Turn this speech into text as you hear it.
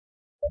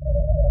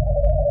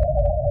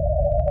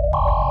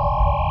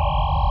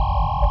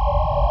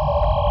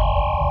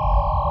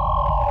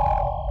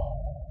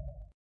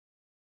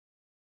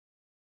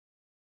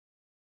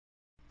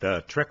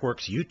The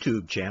TrekWorks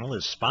YouTube channel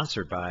is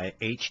sponsored by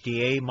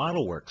HDA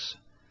ModelWorks,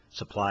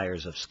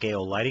 suppliers of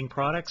scale lighting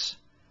products,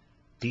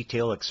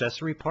 detail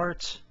accessory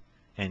parts,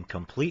 and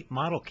complete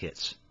model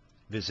kits.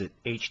 Visit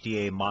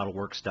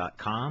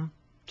HDAModelWorks.com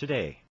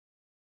today.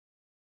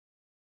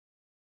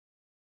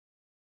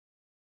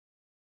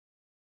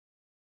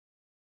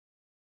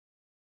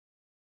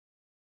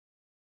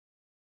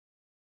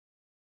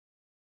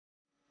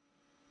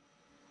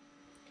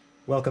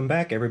 Welcome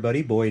back,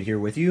 everybody. Boyd here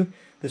with you.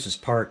 This is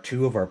part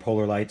 2 of our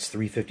Polar Lights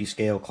 350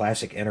 scale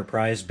Classic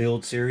Enterprise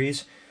build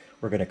series.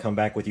 We're going to come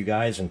back with you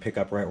guys and pick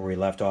up right where we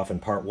left off in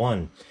part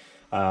 1.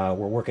 We're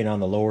working on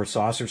the lower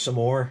saucer some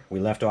more. We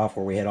left off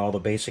where we had all the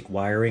basic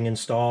wiring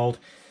installed.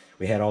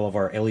 We had all of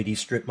our LED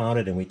strip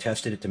mounted and we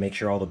tested it to make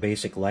sure all the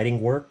basic lighting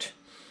worked.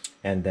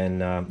 And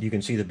then you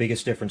can see the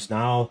biggest difference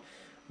now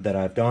that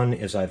I've done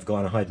is I've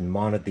gone ahead and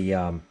mounted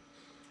the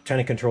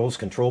Tenant Controls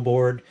control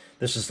board.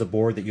 This is the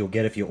board that you'll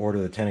get if you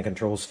order the Tenant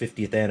Controls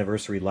 50th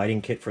anniversary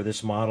lighting kit for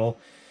this model.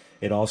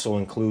 It also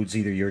includes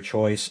either your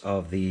choice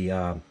of the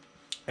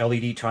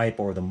LED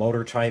type or the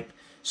motor type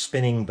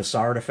spinning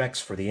Bassard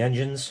effects for the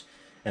engines,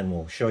 and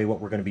we'll show you what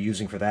we're going to be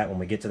using for that when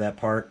we get to that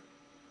part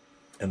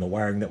and the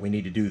wiring that we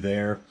need to do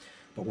there.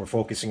 But we're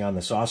focusing on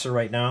the saucer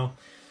right now.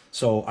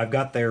 So I've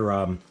got their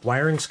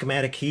wiring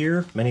schematic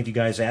here. Many of you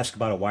guys ask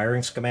about a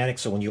wiring schematic.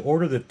 So when you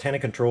order the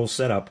Tenant Controls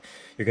setup,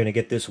 you're going to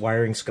get this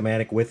wiring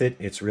schematic with it.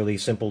 It's really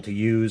simple to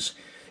use.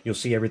 You'll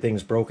see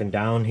everything's broken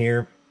down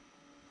here.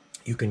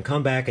 You can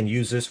come back and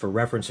use this for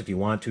reference if you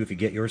want to, if you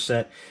get your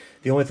set.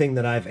 The only thing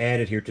that I've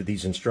added here to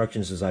these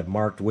instructions is I've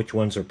marked which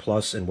ones are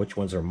plus and which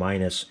ones are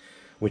minus,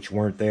 which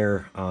weren't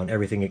there on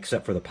everything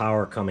except for the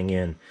power coming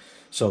in.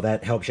 So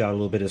that helps you out a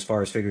little bit as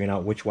far as figuring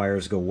out which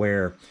wires go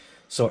where.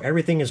 So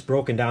everything is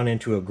broken down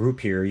into a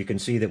group here. You can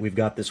see that we've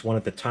got this one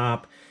at the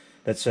top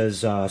that says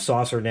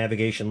saucer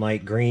navigation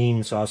light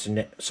green,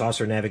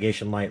 saucer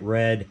navigation light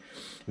red.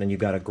 And then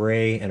you've got a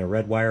gray and a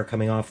red wire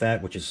coming off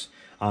that, which is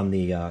on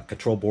the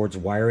control board's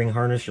wiring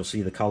harness. You'll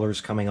see the colors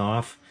coming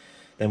off.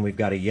 Then we've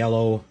got a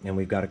yellow and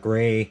we've got a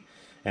gray.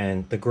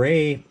 And the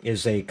gray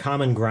is a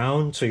common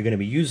ground, so you're going to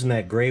be using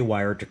that gray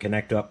wire to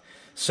connect up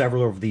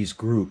several of these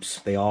groups.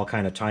 They all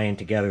kind of tie in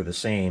together the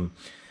same.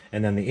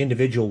 And then the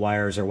individual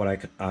wires are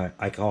what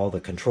I call the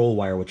control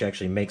wire, which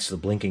actually makes the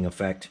blinking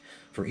effect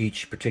for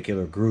each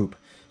particular group.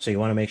 So you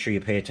want to make sure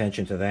you pay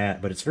attention to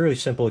that. But it's very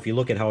simple if you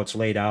look at how it's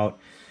laid out.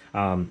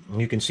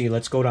 You can see,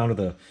 let's go down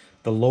to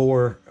the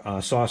lower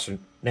saucer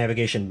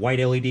navigation white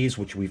LEDs,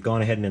 which we've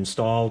gone ahead and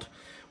installed.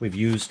 We've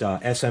used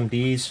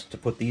SMDs to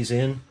put these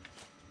in.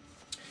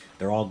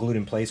 They're all glued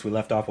in place. We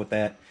left off with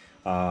that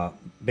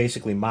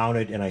basically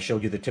mounted, and I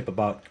showed you the tip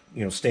about,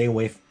 you know, stay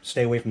away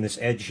from this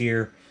edge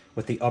here.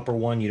 With the upper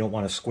one, you don't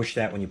want to squish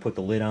that when you put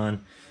the lid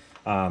on.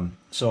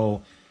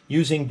 So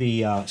using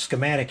the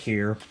schematic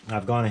here,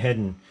 I've gone ahead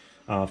and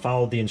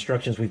followed the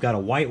instructions. We've got a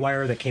white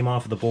wire that came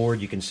off of the board,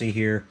 you can see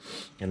here,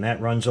 and that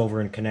runs over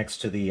and connects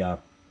to the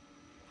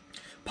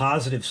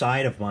positive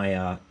side of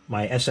my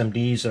my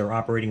SMDs that are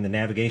operating the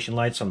navigation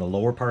lights on the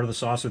lower part of the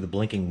saucer, the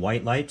blinking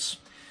white lights.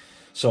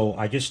 So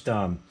I just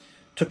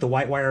took the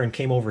white wire and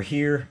came over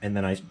here, and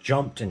then I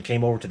jumped and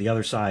came over to the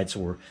other side.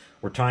 So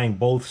we're tying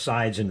both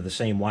sides into the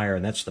same wire,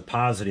 and that's the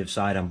positive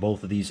side on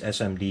both of these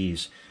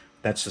SMDs.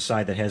 That's the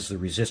side that has the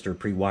resistor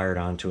pre-wired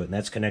onto it, and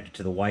that's connected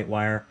to the white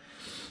wire.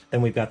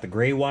 Then we've got the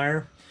gray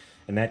wire,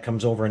 and that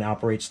comes over and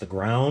operates the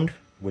ground,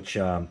 which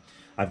I've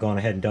gone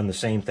ahead and done the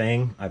same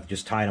thing. I've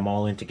just tied them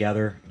all in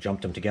together,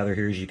 jumped them together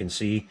here as you can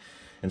see.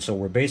 And so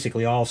we're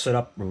basically all set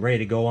up and ready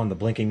to go on the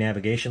blinking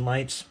navigation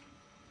lights.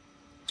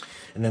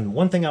 And then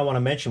one thing I want to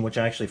mention, which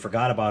I actually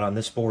forgot about on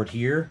this board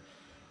here,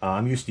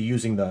 I'm used to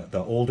using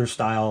the older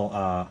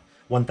style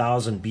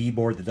 1000B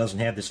board that doesn't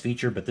have this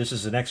feature, but this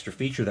is an extra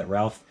feature that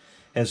Ralph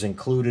has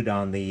included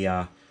on the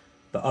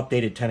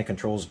updated Tenant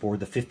Controls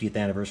board, the 50th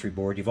anniversary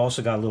board. You've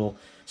also got a little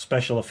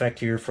special effect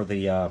here for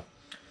the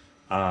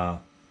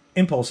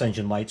impulse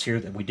engine lights here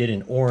that we did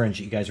in orange.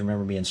 You guys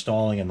remember me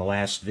installing in the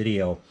last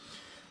video.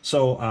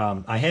 So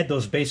I had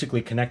those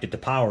basically connected to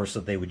power so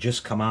they would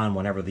just come on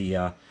whenever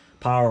the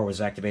power was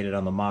activated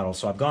on the model.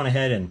 So I've gone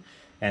ahead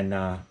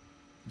and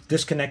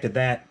disconnected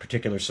that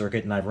particular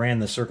circuit, and I've ran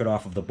the circuit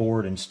off of the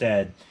board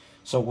instead.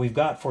 So what we've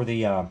got for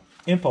the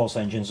impulse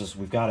engines is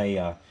we've got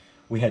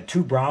we had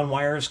 2 brown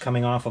wires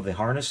coming off of the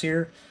harness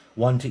here,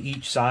 one to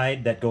each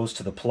side that goes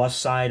to the plus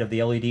side of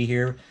the LED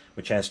here,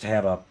 which has to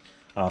have a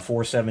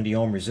 470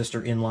 ohm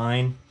resistor in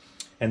line.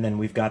 And then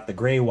we've got the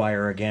gray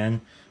wire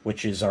again,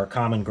 which is our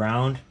common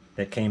ground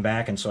that came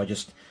back, and so I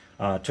just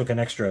took an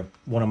extra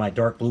one of my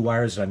dark blue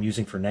wires that I'm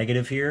using for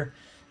negative here,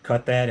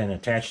 cut that and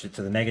attached it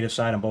to the negative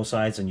side on both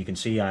sides, and you can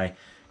see I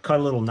cut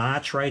a little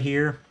notch right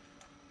here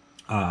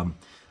on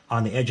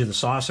the edge of the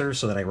saucer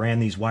so that I ran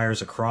these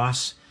wires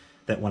across,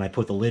 that when I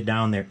put the lid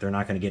down, they're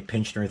not going to get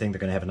pinched or anything. They're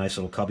going to have a nice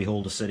little cubby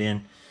hole to sit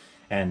in.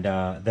 And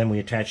then we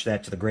attached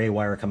that to the gray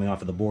wire coming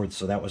off of the board,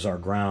 so that was our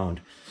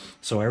ground.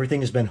 So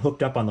everything has been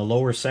hooked up on the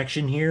lower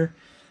section here.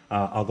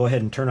 I'll go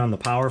ahead and turn on the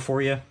power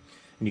for you,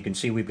 and you can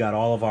see we've got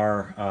all of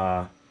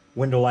our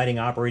window lighting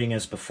operating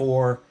as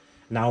before.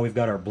 Now we've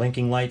got our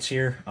blinking lights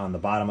here on the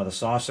bottom of the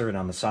saucer and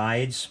on the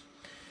sides.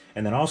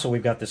 And then also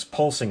we've got this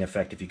pulsing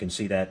effect, if you can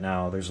see that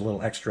now. There's a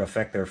little extra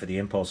effect there for the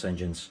impulse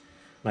engines.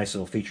 Nice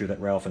little feature that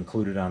Ralph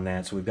included on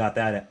that. So we've got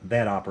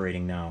that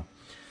operating now.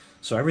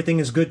 So everything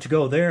is good to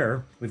go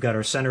there. We've got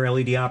our center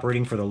LED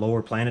operating for the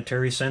lower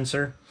planetary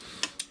sensor.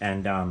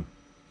 And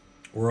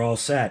we're all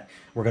set.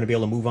 We're going to be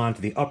able to move on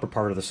to the upper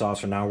part of the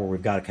saucer now, where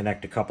we've got to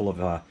connect a couple of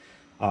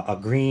a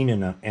green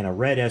and a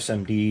red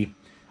SMD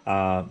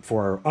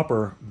for our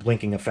upper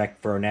blinking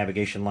effect for our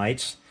navigation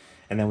lights.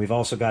 And then we've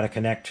also got to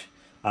connect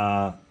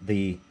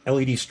the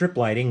LED strip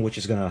lighting, which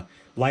is going to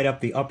light up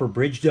the upper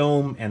bridge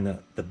dome and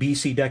the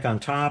BC deck on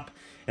top.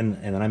 And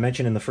then I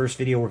mentioned in the first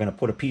video, we're going to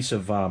put a piece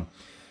of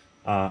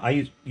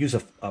I use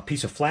a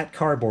piece of flat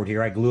cardboard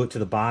here. I glue it to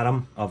the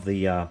bottom of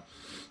the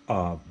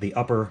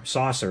upper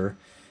saucer,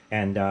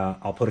 and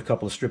I'll put a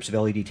couple of strips of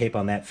LED tape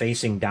on that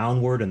facing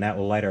downward, and that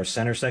will light our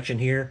center section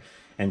here,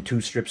 and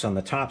 2 strips on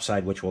the top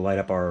side, which will light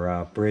up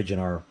our bridge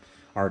and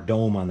our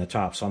dome on the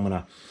top. So I'm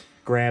going to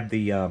grab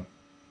the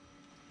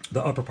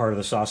upper part of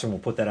the saucer, and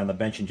we'll put that on the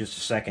bench in just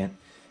a second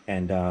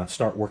and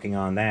start working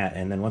on that.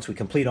 And then once we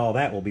complete all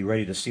that, we'll be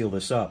ready to seal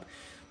this up.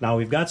 Now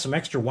we've got some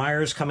extra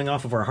wires coming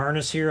off of our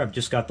harness here. I've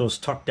just got those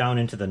tucked down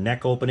into the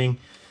neck opening.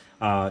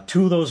 2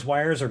 of those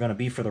wires are going to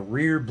be for the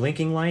rear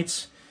blinking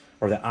lights,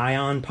 or the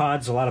ion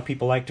pods, a lot of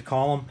people like to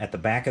call them, at the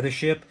back of the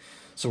ship.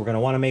 So we're going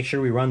to want to make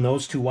sure we run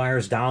those 2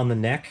 wires down the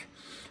neck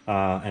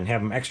and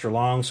have them extra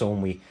long, so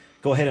when we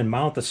go ahead and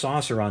mount the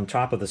saucer on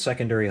top of the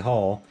secondary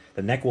hull,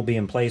 the neck will be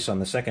in place on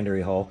the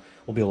secondary hull.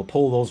 We'll be able to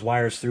pull those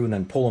wires through and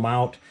then pull them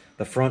out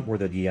the front where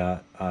the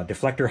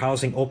deflector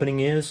housing opening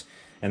is,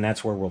 and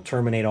that's where we'll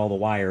terminate all the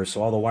wires.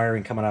 So all the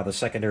wiring coming out of the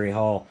secondary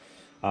hull,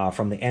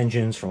 from the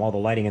engines, from all the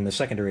lighting in the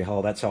secondary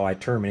hull, that's how I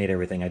terminate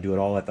everything. I do it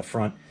all at the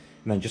front,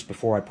 and then just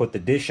before I put the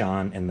dish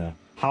on and the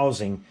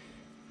housing,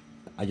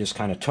 I just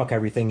kind of tuck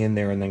everything in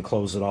there and then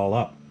close it all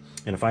up.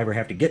 And if I ever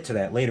have to get to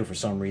that later for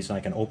some reason, I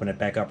can open it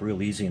back up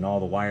real easy, and all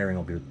the wiring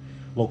will be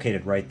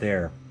located right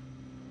there.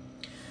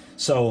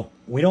 So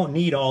we don't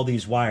need all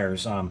these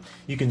wires.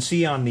 You can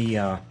see on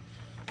the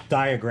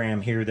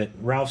diagram here that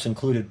Ralph's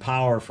included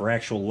power for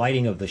actual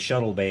lighting of the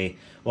shuttle bay.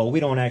 Well, we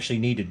don't actually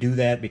need to do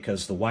that,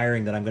 because the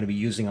wiring that I'm going to be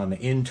using on the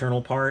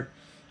internal part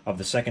of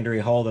the secondary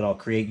hull that I'll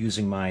create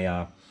using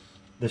my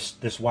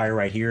this wire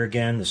right here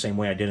again, the same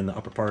way I did in the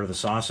upper part of the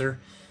saucer.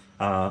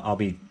 I'll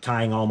be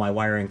tying all my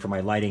wiring for my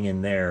lighting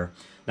in there.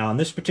 Now on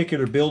this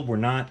particular build, we're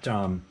not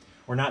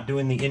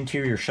doing the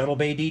interior shuttle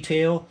bay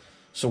detail,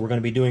 so we're going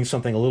to be doing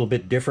something a little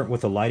bit different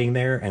with the lighting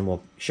there, and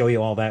we'll show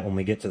you all that when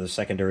we get to the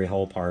secondary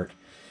hull part.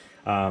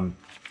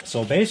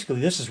 So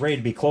basically this is ready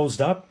to be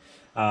closed up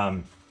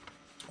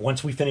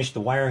once we finish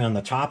the wiring on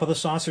the top of the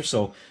saucer.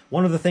 So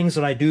one of the things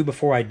that I do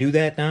before I do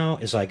that now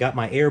is I got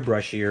my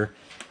airbrush here,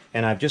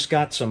 and I've just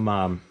got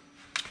some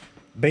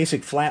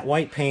basic flat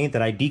white paint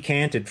that I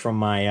decanted from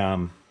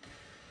my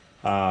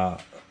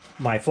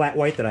my flat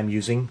white that I'm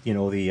using, you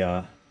know,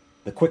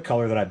 the quick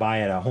color that I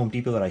buy at Home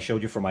Depot that I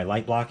showed you for my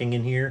light blocking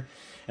in here.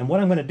 And what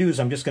I'm going to do is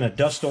I'm just going to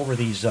dust over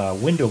these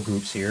window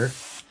groups here.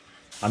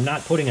 I'm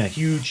not putting a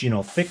huge,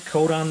 thick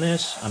coat on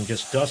this. I'm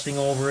just dusting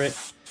over it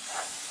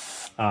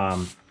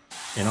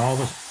in all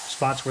the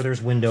spots where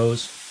there's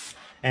windows.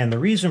 And the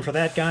reason for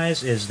that,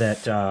 guys, is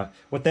that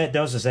what that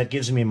does is that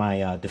gives me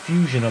my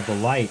diffusion of the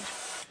light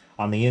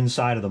on the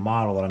inside of the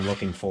model that I'm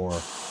looking for.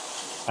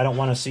 I don't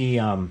want to see,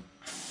 I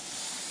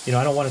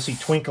don't want to see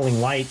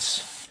twinkling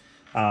lights,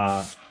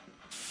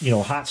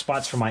 hot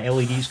spots for my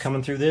LEDs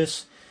coming through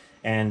this.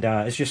 And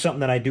it's just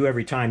something that I do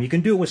every time. You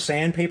can do it with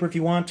sandpaper if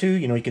you want to.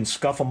 You can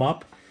scuff them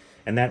up,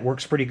 and that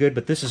works pretty good.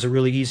 But this is a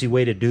really easy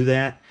way to do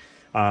that.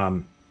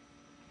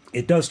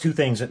 It does 2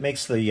 things. It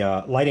makes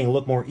the lighting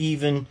look more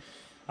even.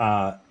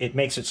 It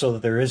makes it so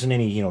that there isn't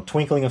any,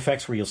 twinkling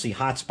effects where you'll see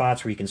hot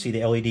spots where you can see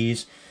the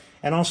LEDs.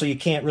 And also, you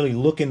can't really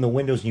look in the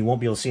windows, and you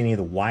won't be able to see any of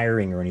the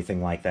wiring or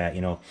anything like that.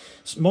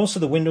 Most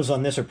of the windows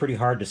on this are pretty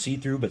hard to see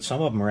through, but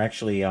some of them are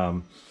actually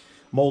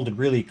molded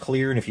really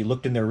clear, and if you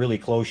looked in there really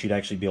close, you'd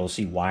actually be able to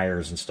see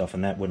wires and stuff,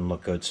 and that wouldn't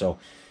look good. So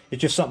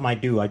it's just something I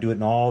do. I do it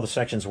in all the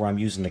sections where I'm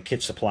using the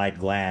kit supplied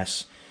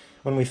glass.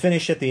 When we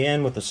finish at the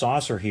end with the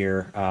saucer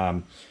here,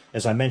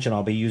 as I mentioned,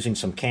 I'll be using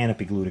some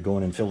canopy glue to go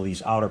in and fill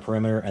these outer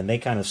perimeter, and they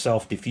kind of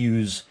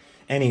self-diffuse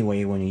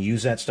anyway when you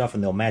use that stuff,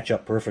 and they'll match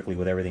up perfectly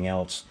with everything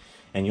else,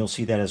 and you'll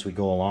see that as we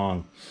go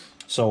along.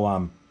 So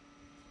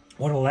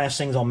one of the last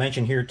things I'll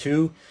mention here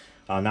too,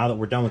 now that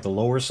we're done with the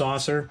lower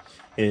saucer,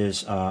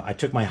 is I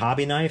took my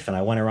hobby knife and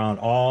I went around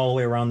all the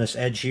way around this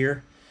edge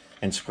here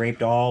and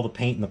scraped all the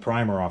paint and the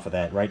primer off of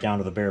that right down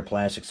to the bare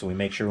plastic, so we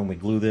make sure when we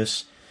glue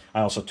this.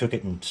 I also took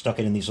it and stuck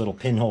it in these little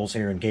pinholes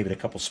here and gave it a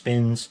couple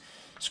spins,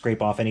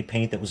 scrape off any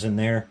paint that was in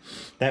there.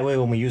 That way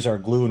when we use our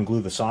glue and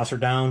glue the saucer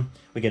down,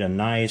 we get a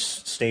nice,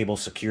 stable,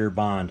 secure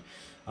bond.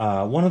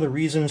 One of the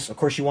reasons, of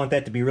course, you want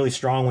that to be really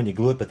strong when you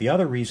glue it, but the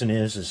other reason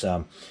is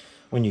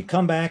when you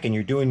come back and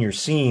you're doing your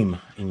seam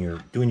and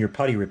you're doing your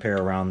putty repair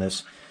around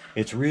this,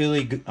 it's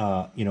really,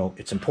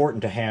 it's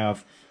important to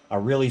have a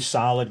really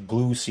solid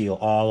glue seal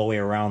all the way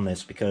around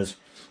this, because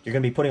you're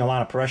going to be putting a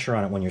lot of pressure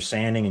on it when you're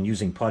sanding and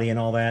using putty and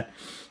all that.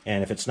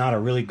 And if it's not a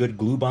really good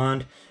glue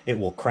bond, it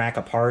will crack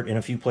apart in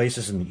a few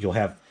places, and you'll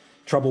have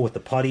trouble with the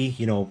putty,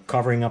 you know,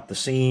 covering up the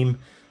seam,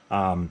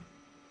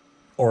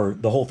 or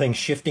the whole thing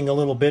shifting a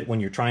little bit when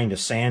you're trying to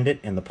sand it,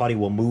 and the putty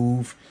will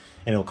move,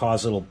 and it'll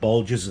cause little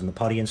bulges in the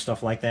putty and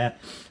stuff like that.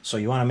 So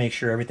you want to make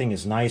sure everything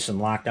is nice and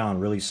locked down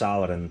really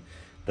solid, and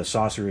the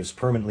saucer is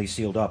permanently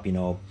sealed up, you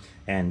know,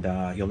 and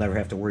you'll never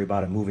have to worry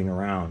about it moving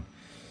around.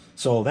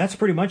 So that's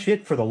pretty much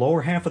it for the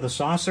lower half of the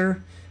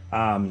saucer.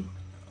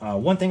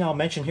 One thing I'll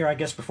mention here, I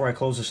guess, before I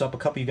close this up, a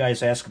couple of you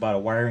guys asked about a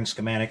wiring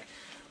schematic.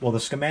 Well, the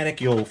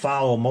schematic you'll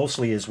follow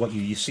mostly is what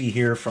you see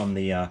here from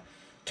the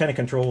Tenant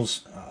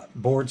Controls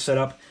board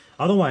setup.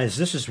 Otherwise,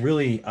 this is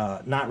really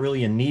not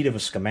really in need of a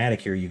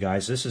schematic here, you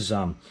guys. This is,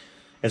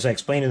 as I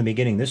explained in the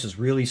beginning, this is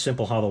really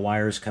simple how the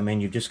wires come in.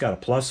 You've just got a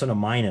plus and a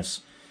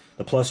minus.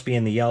 The plus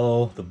being the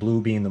yellow, the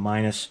blue being the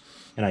minus.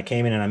 And I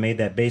came in and I made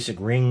that basic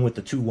ring with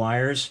the two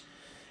wires.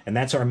 And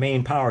that's our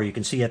main power. You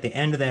can see at the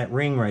end of that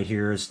ring right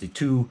here is the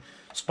two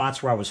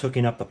spots where I was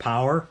hooking up the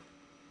power.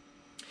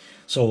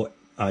 So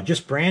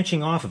just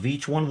branching off of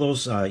each one of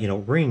those you know,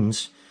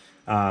 rings,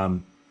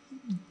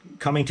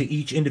 coming to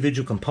each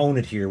individual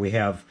component here, we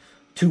have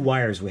two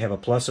wires. We have a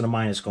plus and a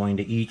minus going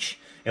to each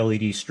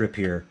LED strip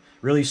here.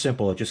 Really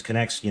simple. It just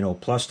connects, you know,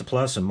 plus to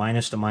plus and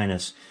minus to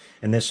minus.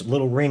 And this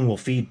little ring will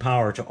feed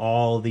power to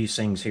all of these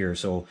things here.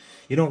 So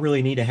you don't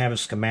really need to have a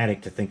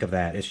schematic to think of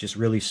that. It's just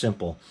really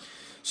simple.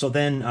 So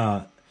then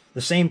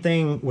the same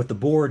thing with the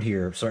board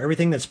here. So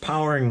everything that's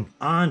powering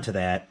on to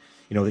that,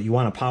 you know, that you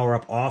want to power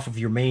up off of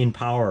your main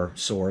power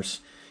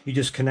source, you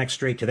just connect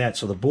straight to that.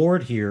 So the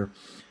board here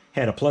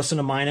had a plus and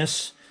a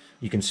minus.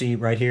 You can see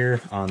right here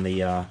on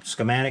the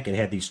schematic, it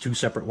had these two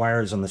separate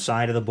wires on the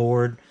side of the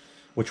board,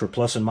 which were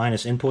plus and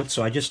minus inputs.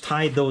 So I just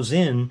tied those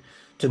in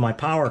to my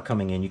power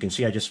coming in. You can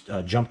see I just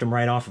jumped them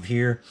right off of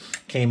here,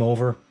 came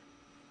over,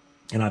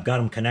 and I've got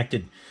them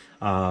connected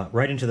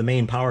right into the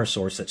main power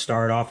source that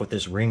started off with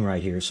this ring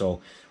right here.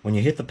 So when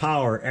you hit the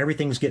power,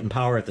 everything's getting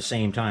power at the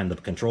same time. The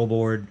control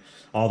board,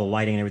 all the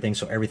lighting and everything,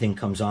 so everything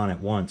comes on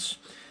at once.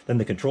 Then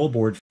the control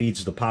board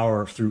feeds the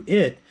power through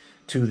it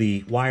to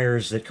the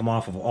wires that come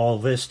off of all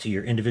this to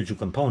your individual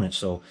components.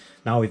 So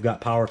now we've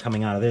got power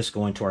coming out of this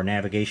going to our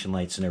navigation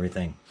lights and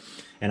everything,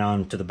 and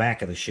on to the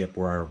back of the ship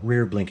where our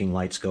rear blinking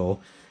lights go.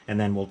 And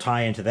then we'll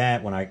tie into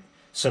that when I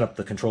set up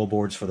the control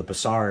boards for the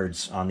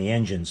Bassards on the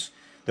engines.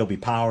 There'll be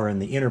power in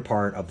the inner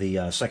part of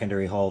the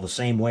secondary hull the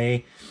same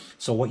way.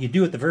 So what you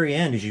do at the very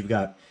end is you've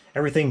got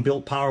everything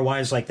built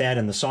power-wise like that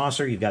in the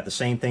saucer. You've got the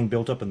same thing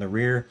built up in the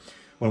rear.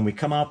 When we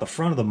come out the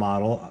front of the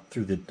model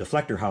through the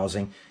deflector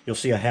housing, you'll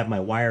see I have my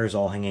wires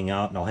all hanging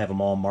out, and I'll have them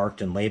all marked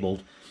and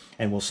labeled.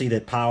 And we'll see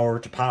that power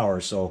to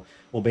power. So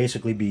we'll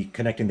basically be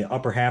connecting the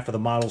upper half of the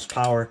model's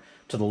power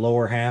to the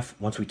lower half.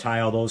 Once we tie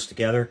all those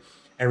together,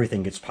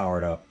 everything gets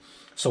powered up.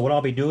 So what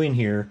I'll be doing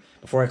here,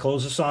 before I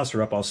close the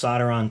saucer up, I'll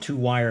solder on two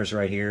wires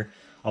right here,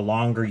 a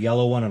longer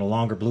yellow one and a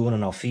longer blue one,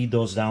 and I'll feed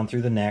those down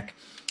through the neck,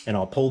 and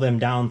I'll pull them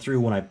down through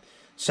when I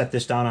set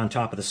this down on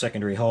top of the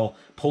secondary hull,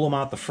 pull them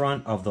out the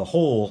front of the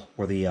hole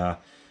where the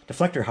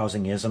deflector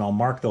housing is, and I'll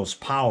mark those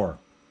power.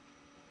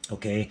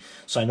 Okay,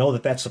 so I know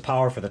that that's the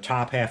power for the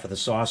top half of the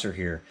saucer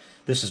here.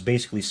 This is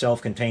basically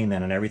self-contained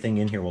then, and everything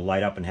in here will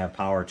light up and have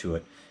power to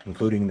it,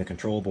 including the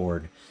control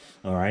board.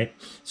 All right,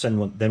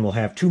 so then we'll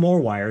have two more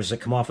wires that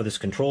come off of this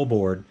control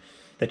board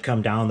that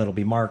come down that'll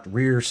be marked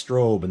rear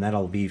strobe, and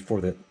that'll be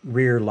for the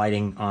rear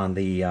lighting on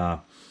the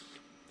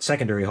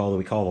secondary hull that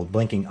we call the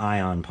blinking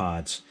ion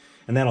pods.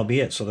 And that'll be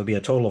it. So there'll be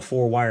a total of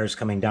 4 wires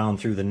coming down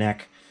through the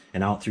neck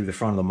and out through the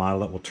front of the model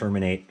that will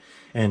terminate.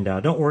 And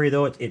don't worry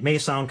though, it may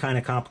sound kind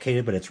of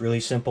complicated, but it's really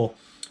simple.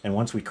 And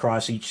once we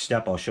cross each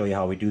step, I'll show you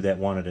how we do that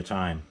one at a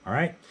time. All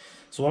right,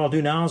 so what I'll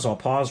do now is I'll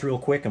pause real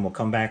quick, and we'll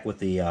come back with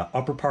the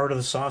upper part of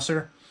the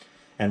saucer,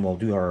 and we'll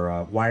do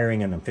our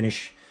wiring and then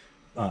finish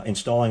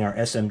installing our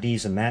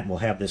SMDs and that, and we'll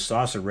have this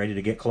saucer ready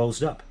to get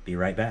closed up. Be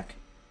right back.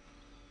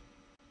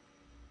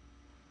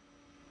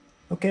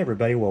 Okay,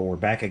 everybody, well, we're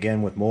back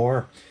again with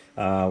more.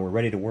 We're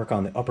ready to work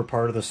on the upper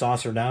part of the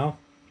saucer now.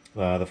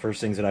 The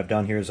first things that I've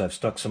done here is I've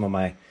stuck some of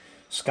my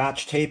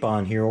Scotch tape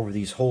on here over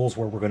these holes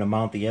where we're going to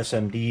mount the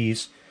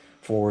SMDs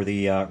for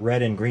the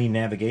red and green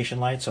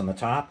navigation lights on the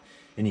top.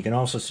 And you can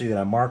also see that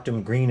I marked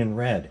them green and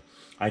red.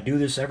 I do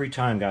this every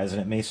time, guys,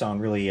 and it may sound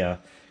really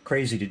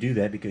crazy to do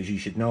that because you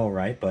should know,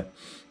 right? But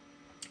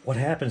what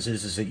happens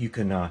is that you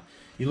can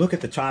you look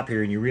at the top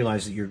here and you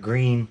realize that your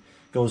green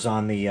goes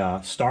on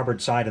the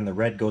starboard side and the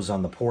red goes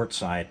on the port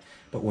side.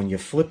 But when you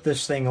flip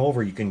this thing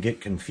over, you can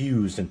get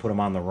confused and put them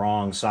on the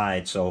wrong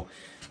side. So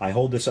I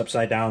hold this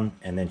upside down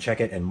and then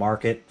check it and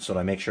mark it so that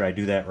I make sure I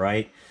do that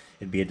right.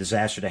 It'd be a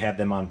disaster to have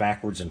them on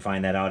backwards and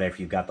find that out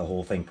after you've got the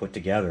whole thing put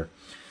together.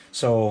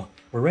 So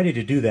we're ready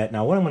to do that.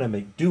 Now what I'm going to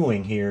be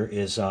doing here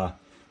is I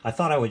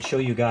thought I would show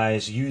you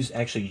guys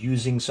actually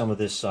using some of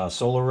this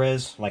solar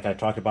res, like I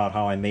talked about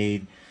how I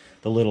made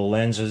the little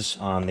lenses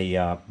on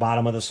the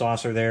bottom of the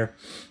saucer there.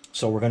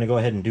 So we're going to go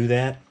ahead and do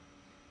that.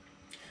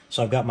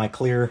 So I've got my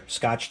clear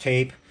Scotch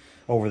tape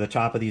over the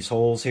top of these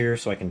holes here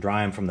so I can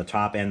dry them from the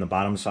top and the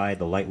bottom side.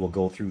 The light will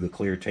go through the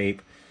clear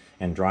tape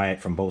and dry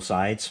it from both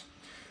sides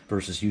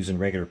versus using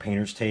regular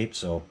painter's tape.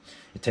 So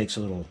it takes a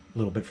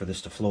little bit for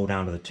this to flow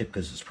down to the tip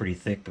because it's pretty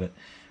thick, but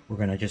we're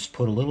going to just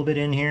put a little bit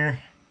in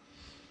here.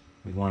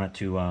 We want it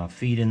to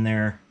feed in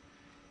there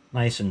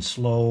nice and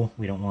slow.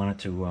 We don't want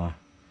it to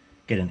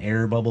get an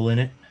air bubble in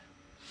it.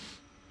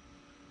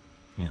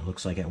 And it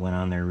looks like it went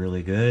on there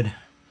really good.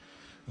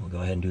 We'll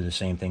go ahead and do the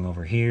same thing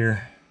over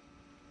here.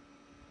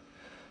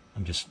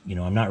 I'm just,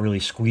 I'm not really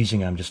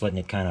squeezing, I'm just letting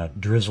it kind of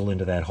drizzle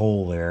into that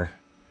hole there.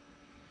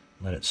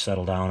 Let it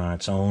settle down on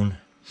its own.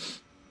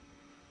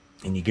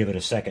 And you give it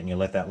a second and you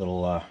let that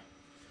little,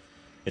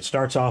 it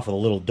starts off with a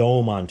little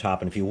dome on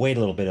top, and if you wait a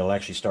little bit, it'll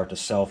actually start to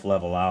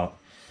self-level out.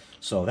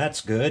 So that's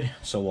good.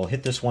 So we'll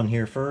hit this one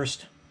here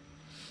first.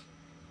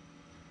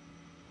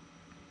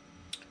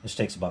 This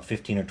takes about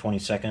 15 or 20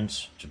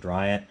 seconds to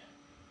dry it.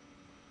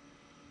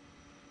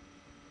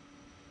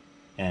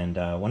 And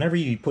whenever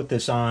you put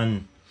this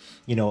on,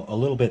 a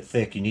little bit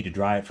thick, you need to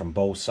dry it from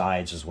both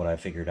sides is what I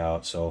figured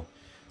out. So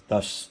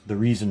thus the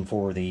reason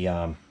for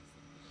the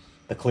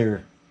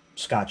clear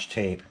Scotch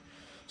tape.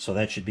 So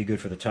that should be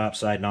good for the top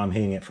side. Now I'm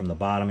hitting it from the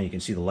bottom, and you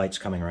can see the light's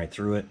coming right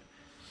through it.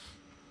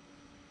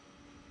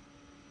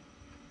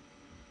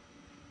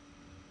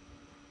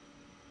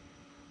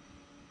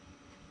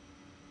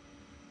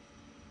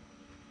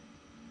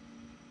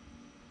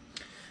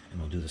 And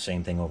we'll do the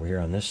same thing over here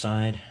on this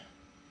side.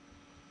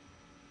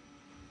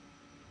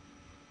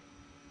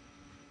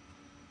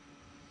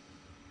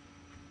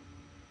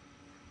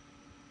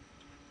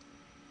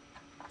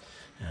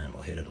 And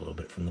we'll hit it a little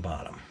bit from the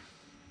bottom.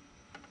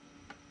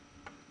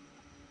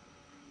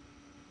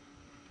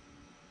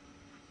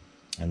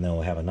 And then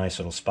we'll have a nice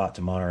little spot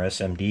to mount our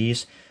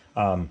SMDs.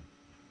 That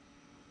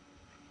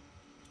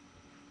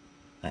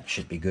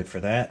should be good for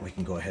that. We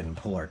can go ahead and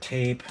pull our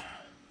tape.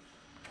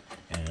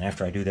 And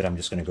after I do that, I'm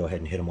just going to go ahead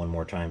and hit them one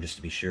more time just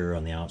to be sure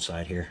on the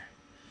outside here.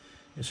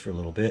 Just for a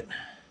little bit.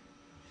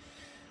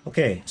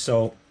 Okay,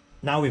 so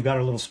now we've got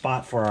a little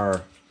spot for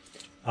our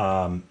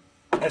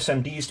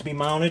SMDs to be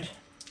mounted.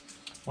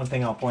 One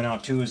thing I'll point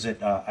out too is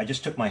that I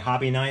just took my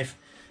hobby knife,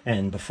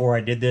 and before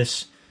I did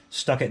this,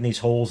 stuck it in these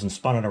holes and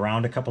spun it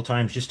around a couple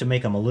times just to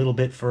make them a little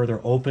bit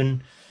further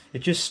open. It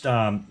just,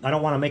 I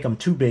don't want to make them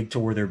too big to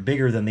where they're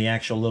bigger than the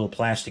actual little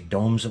plastic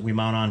domes that we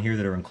mount on here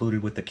that are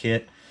included with the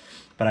kit.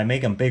 But I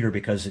make them bigger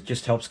because it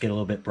just helps get a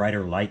little bit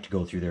brighter light to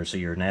go through there, so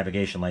your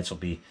navigation lights will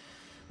be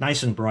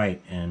nice and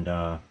bright, and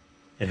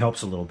it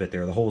helps a little bit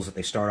there. The holes that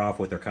they start off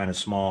with are kind of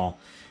small.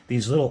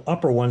 These little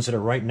upper ones that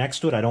are right next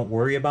to it, I don't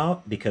worry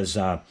about, because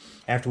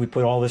after we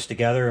put all this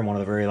together, and one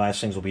of the very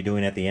last things we'll be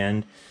doing at the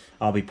end,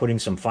 I'll be putting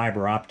some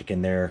fiber optic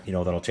in there,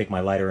 that'll take my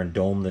lighter and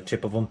dome the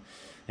tip of them,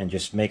 and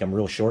just make them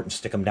real short and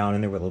stick them down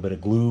in there with a little bit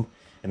of glue,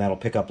 and that'll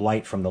pick up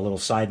light from the little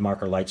side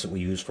marker lights that we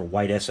use for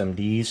white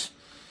SMDs,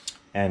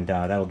 and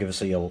that'll give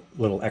us a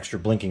little extra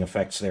blinking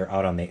effects there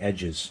out on the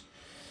edges.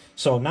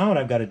 So now what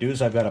I've got to do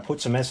is I've got to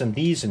put some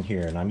SMDs in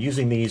here, and I'm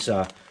using these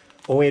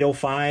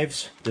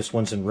 0805s. This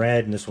one's in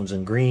red and this one's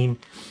in green.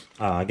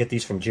 I get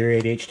these from Jerry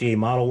at HDA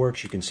Model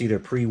Works. You can see they're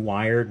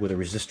pre-wired with a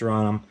resistor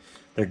on them.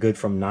 They're good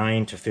from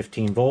 9 to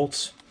 15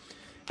 volts.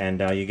 And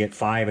you get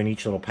 5 in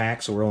each little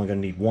pack, so we're only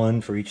going to need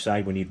 1 for each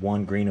side. We need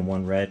 1 green and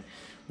 1 red.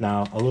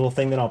 Now, a little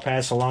thing that I'll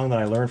pass along that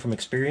I learned from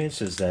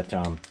experience is that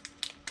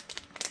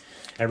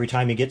every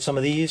time you get some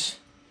of these,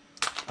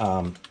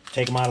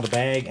 take them out of the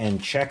bag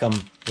and check them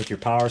with your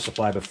power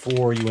supply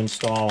before you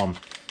install them.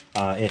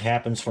 It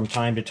happens from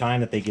time to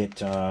time that they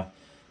get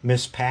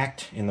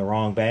mispacked in the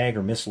wrong bag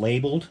or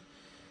mislabeled,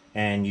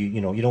 and you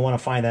don't want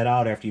to find that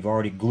out after you've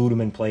already glued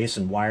them in place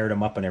and wired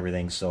them up and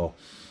everything. So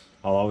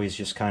I'll always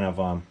just kind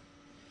of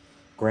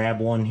grab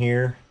one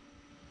here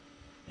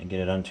and get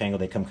it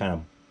untangled. They come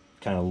kind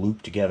of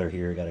looped together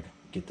here. Got to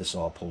get this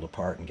all pulled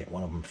apart and get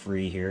one of them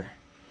free here.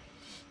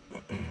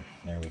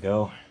 There we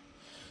go.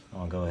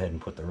 I'll go ahead and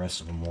put the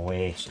rest of them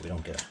away so we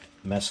don't get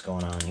a mess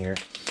going on here.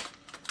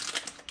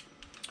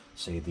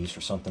 Save these for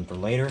something for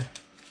later.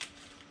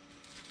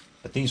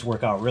 But these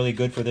work out really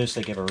good for this.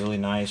 They give a really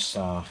nice,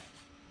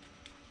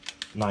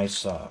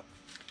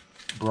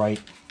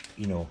 bright,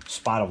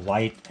 spot of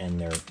light, and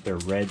they're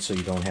red, so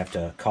you don't have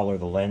to color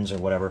the lens or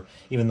whatever.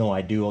 Even though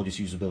I do, I'll just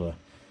use a bit of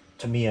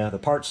Tamiya. The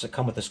parts that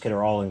come with this kit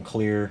are all in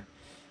clear.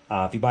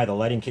 If you buy the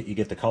lighting kit, you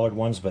get the colored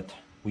ones, but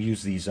we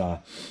use these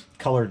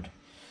colored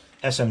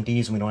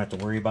SMDs, and we don't have to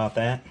worry about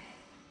that.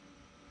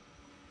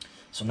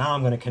 So now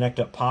I'm going to connect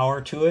up power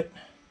to it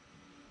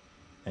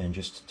and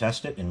just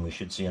test it, and we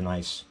should see a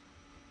nice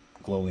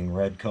glowing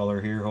red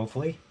color here,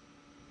 hopefully.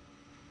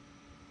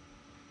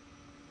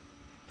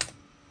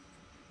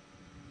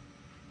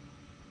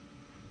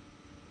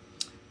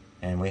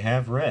 And we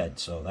have red,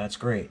 so that's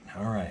great.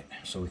 All right,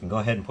 so we can go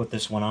ahead and put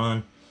this one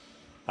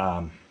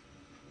on.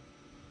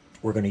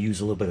 We're going to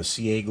use a little bit of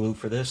CA glue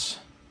for this.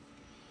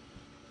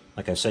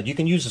 Like I said, you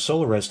can use the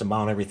solar res to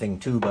mount everything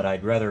too, but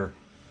I'd rather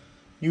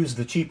use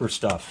the cheaper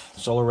stuff.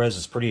 Solar res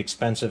is pretty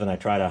expensive, and I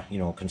try to,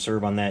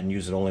 conserve on that and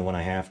use it only when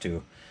I have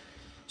to.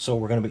 So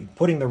we're going to be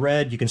putting the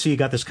red. You can see you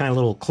got this kind of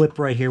little clip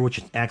right here,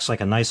 which acts like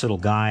a nice little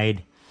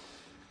guide.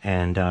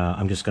 And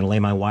I'm just going to lay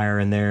my wire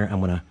in there. I'm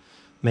going to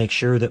make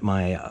sure that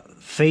my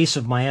face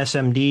of my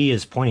SMD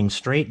is pointing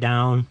straight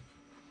down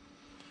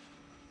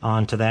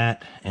onto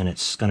that, and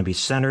it's going to be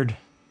centered.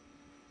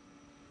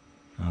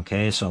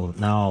 Okay, so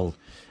now I'll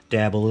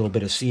dab a little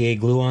bit of CA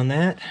glue on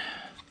that,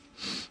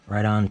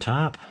 right on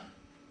top.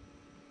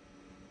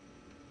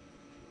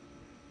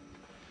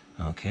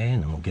 Okay,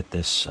 and then we'll get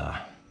this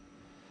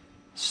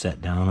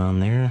set down on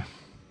there.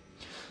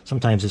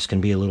 Sometimes this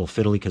can be a little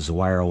fiddly because the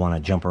wire will want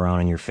to jump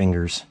around in your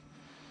fingers.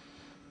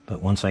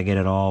 But once I get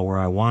it all where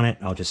I want it,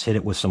 I'll just hit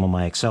it with some of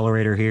my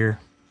accelerator here.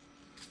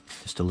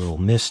 Just a little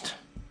mist.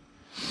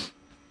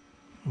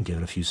 Give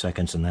it a few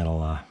seconds and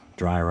that'll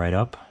dry right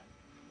up.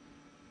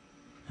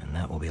 And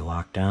that will be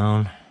locked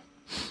down.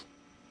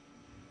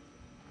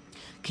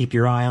 Keep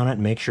your eye on it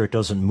and make sure it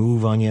doesn't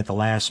move on you at the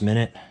last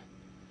minute.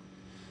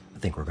 I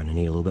think we're going to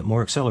need a little bit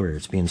more accelerator.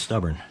 It's being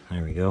stubborn.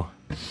 There we go.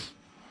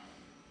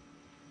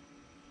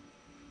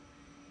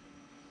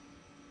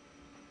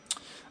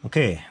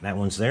 Okay, that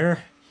one's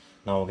there.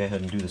 Now we'll go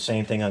ahead and do the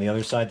same thing on the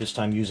other side, this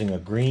time using a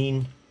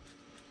green.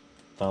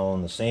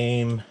 Following the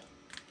same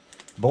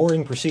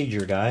boring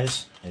procedure,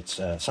 guys. It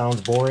sounds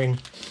boring,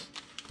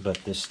 but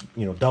this,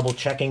 double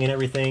checking and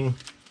everything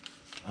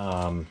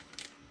can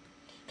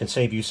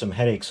save you some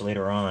headaches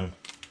later on.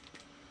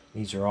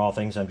 These are all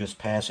things I'm just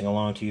passing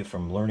along to you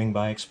from learning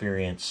by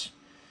experience.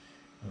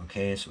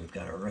 Okay, so we've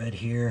got our red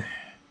here.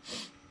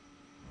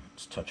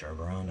 Let's touch our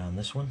ground on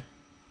this one.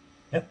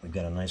 Yep, we've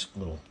got a nice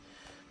little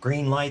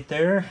green light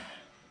there.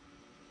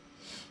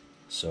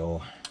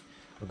 So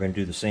we're going to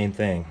do the same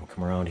thing. We'll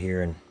come around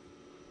here and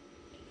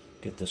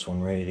get this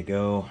one ready to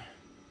go.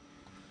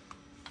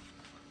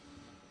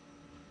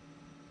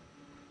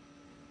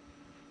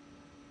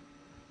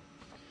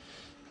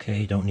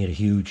 Okay, don't need a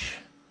huge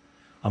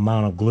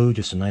amount of glue,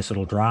 just a nice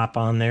little drop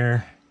on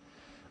there.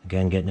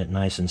 Again, getting it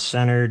nice and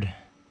centered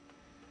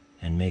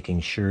and making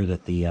sure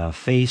that the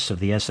face of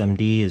the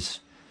SMD is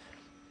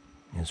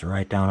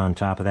right down on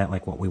top of that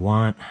like what we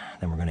want.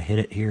 Then we're going to hit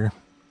it here.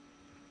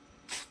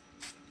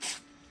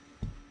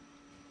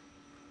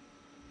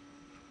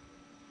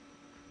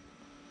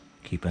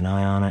 Keep an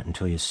eye on it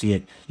until you see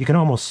it. You can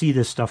almost see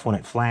this stuff when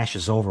it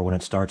flashes over, when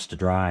it starts to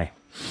dry.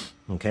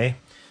 Okay,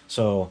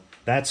 so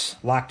that's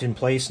locked in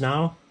place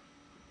now.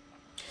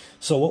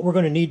 So what we're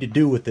going to need to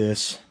do with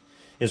this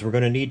is we're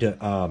going to need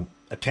to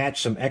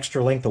attach some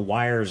extra length of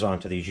wires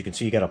onto these. You can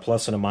see you got a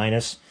plus and a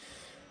minus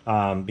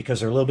because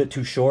they're a little bit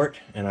too short,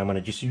 and I'm going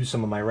to just use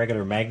some of my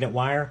regular magnet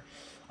wire.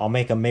 I'll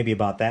make them maybe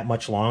about that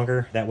much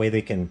longer. That way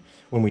they can,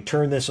 when we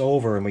turn this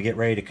over and we get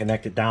ready to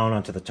connect it down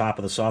onto the top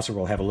of the saucer,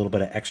 we'll have a little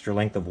bit of extra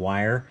length of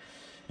wire,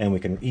 and we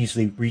can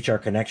easily reach our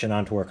connection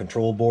onto our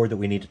control board that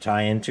we need to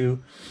tie into,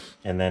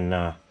 and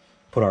then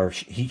put our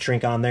heat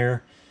shrink on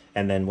there.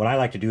 And then what I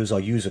like to do is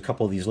I'll use a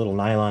couple of these little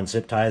nylon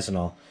zip ties, and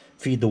I'll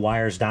feed the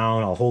wires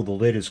down. I'll hold the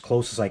lid as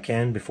close as I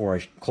can before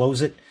I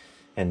close it,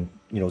 and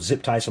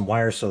zip tie some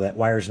wires so that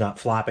wire's not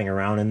flopping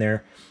around in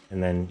there.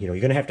 And then you're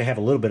going to have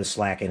a little bit of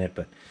slack in it,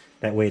 but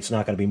that way it's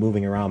not going to be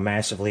moving around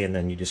massively, and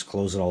then you just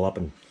close it all up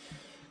and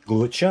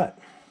glue it shut.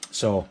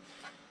 So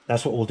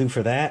that's what we'll do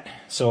for that.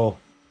 So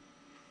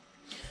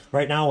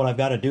right now what I've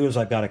got to do is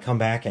I've got to come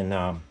back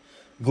and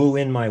glue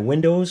in my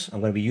windows. I'm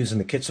going to be using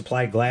the kit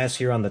supplied glass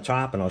here on the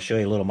top, and I'll show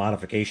you a little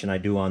modification I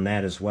do on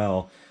that as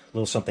well. A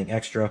little something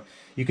extra.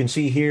 You can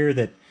see here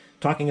that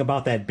talking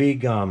about that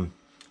big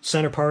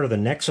center part of the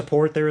neck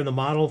support there in the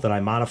model that I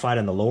modified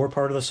in the lower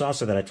part of the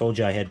saucer that I told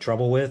you I had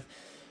trouble with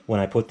when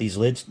I put these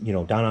lids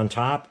down on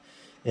top.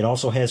 It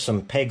also has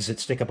some pegs that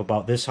stick up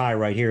about this high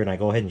right here, and I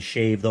go ahead and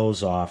shave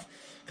those off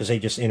because they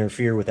just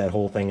interfere with that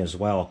whole thing as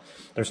well.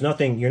 There's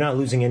nothing, you're not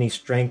losing any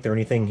strength or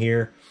anything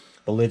here.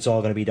 The lid's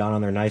all going to be down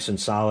on there nice and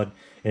solid,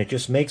 and it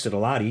just makes it a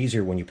lot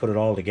easier when you put it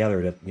all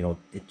together. To,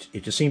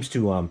 it just seems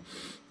to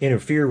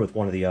interfere with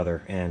one or the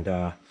other,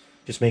 and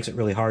just makes it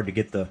really hard to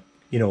get the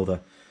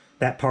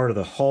that part of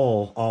the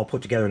hull all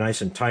put together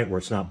nice and tight where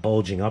it's not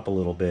bulging up a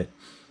little bit.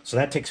 So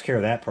that takes care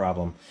of that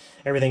problem.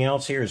 Everything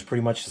else here is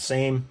pretty much the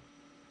same.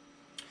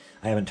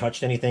 I haven't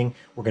touched anything.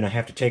 We're going to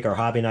have to take our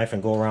hobby knife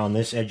and go around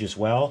this edge as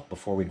well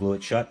before we glue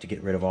it shut to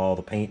get rid of all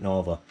the paint and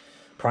all the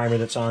primer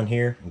that's on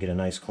here and get a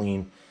nice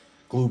clean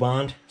glue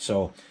bond.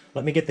 So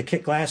let me get the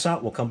kit glass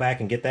out. We'll come back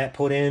and get that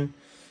put in,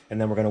 and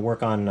then we're going to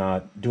work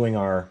on doing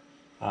our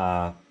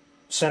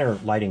center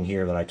lighting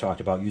here that I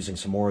talked about, using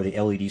some more of the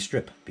LED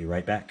strip. Be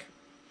right back.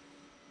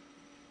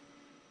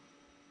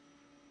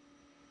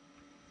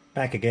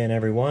 Back again,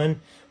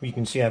 everyone. You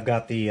can see I've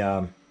got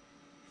the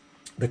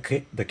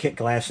kit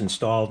glass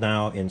installed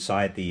now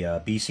inside the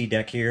BC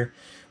deck here.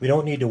 We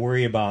don't need to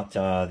worry about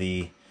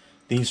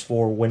these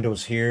four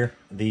windows here,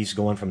 these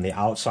going from the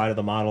outside of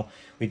the model.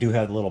 We do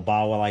have the little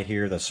bow light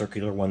here, the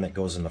circular one that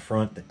goes in the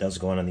front that does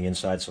go on the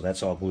inside, so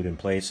that's all glued in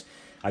place.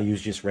 I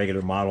used just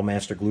regular Model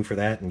Master glue for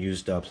that and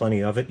used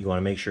plenty of it. You want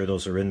to make sure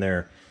those are in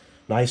there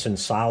nice and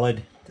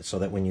solid so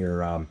that when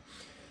you're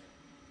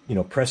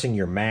pressing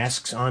your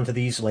masks onto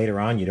these later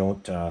on, you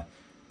don't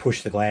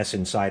push the glass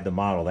inside the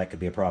model. That could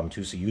be a problem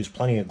too. So use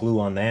plenty of glue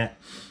on that.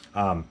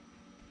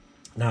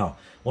 Now,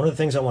 one of the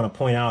things I want to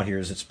point out here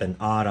is it's been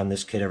odd on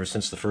this kit ever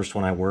since the first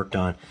one I worked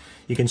on.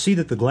 You can see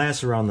that the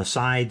glass around the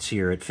sides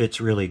here, it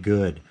fits really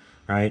good,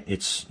 right?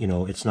 It's, you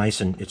know, it's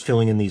nice and it's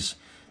filling in these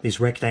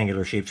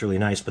rectangular shapes really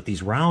nice, but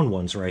these round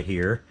ones right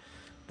here,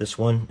 this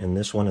one and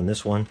this one and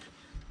this one,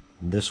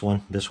 this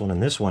one, this one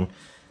and this one,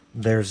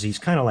 there's these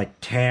kind of like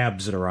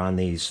tabs that are on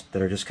these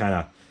that are just kind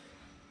of,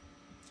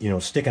 you know,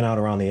 sticking out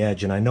around the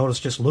edge. And I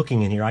noticed just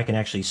looking in here, I can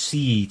actually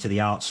see to the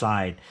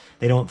outside.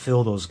 They don't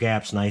fill those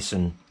gaps nice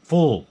and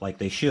full like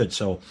they should.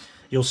 So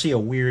you'll see a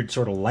weird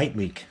sort of light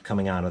leak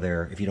coming out of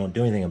there if you don't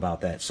do anything about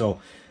that. So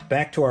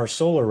back to our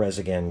solar res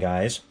again,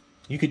 guys.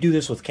 You could do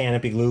this with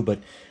canopy glue, but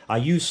I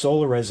use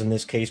solar res in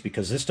this case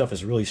because this stuff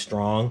is really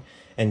strong,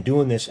 and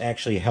doing this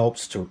actually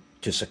helps to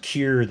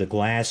secure the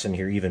glass in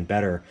here even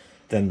better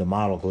than the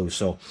model glue.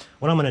 So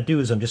what I'm going to do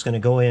is I'm just going to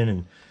go in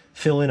and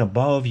fill in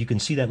above. You can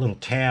see that little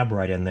tab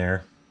right in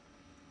there,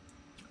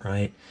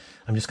 right?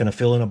 I'm just going to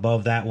fill in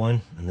above that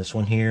one and this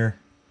one here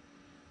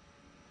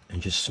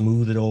and just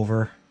smooth it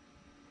over.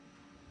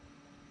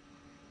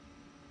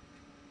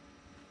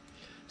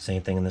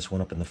 Same thing in this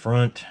one up in the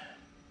front.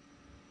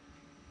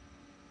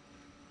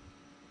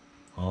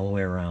 All the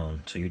way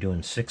around. So you're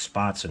doing 6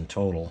 spots in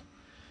total.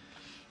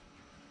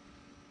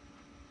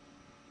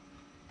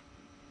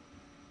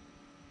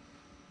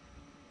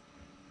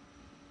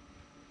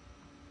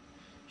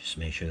 Just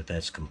make sure that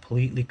that's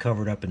completely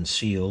covered up and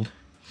sealed.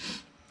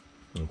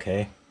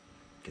 Okay,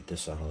 get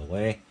this out of the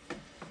way.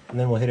 And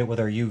then we'll hit it with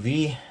our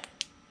UV.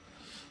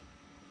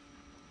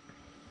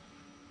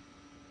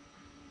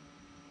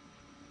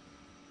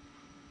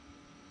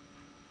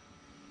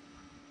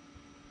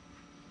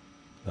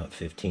 About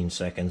 15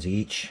 seconds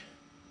each.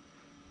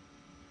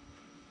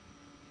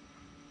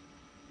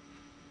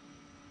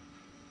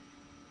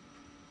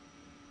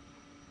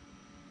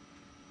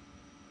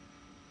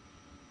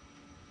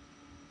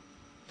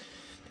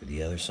 To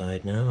the other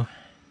side now.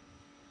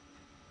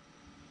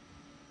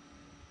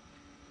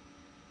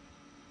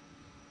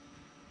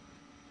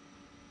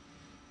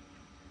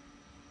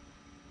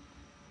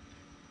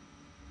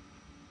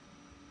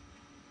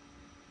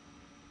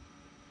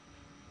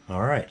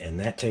 All right, and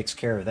that takes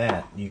care of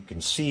that. You can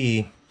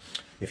see,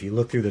 if you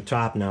look through the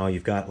top now,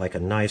 you've got like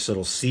a nice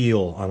little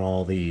seal on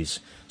all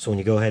these. So when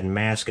you go ahead and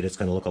mask it, it's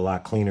going to look a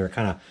lot cleaner. It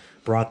kind of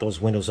brought those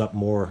windows up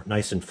more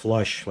nice and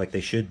flush like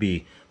they should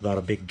be without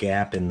a big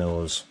gap in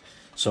those.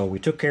 So we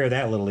took care of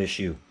that little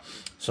issue.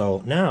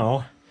 So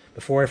now,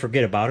 before I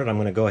forget about it, I'm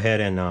going to go ahead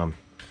and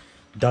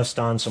dust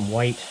on some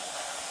white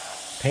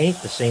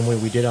paint the same way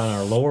we did on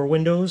our lower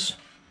windows,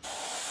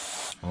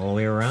 all the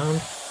way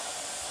around.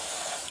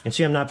 And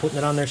see, I'm not putting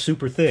it on there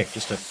super thick,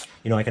 just to,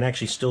 you know, I can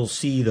actually still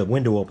see the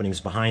window openings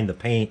behind the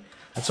paint.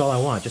 That's all I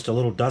want, just a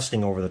little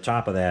dusting over the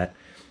top of that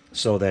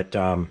so that,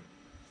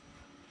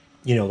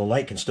 you know, the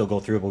light can still go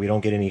through it, but we don't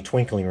get any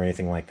twinkling or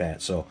anything like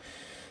that. So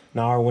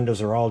now our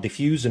windows are all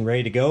diffused and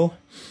ready to go.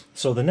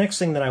 So the next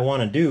thing that I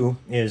want to do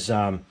is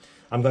I'm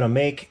going to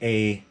make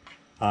a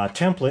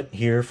template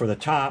here for the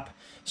top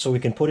so we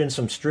can put in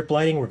some strip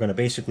lighting. We're going to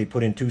basically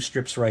put in 2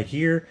 strips right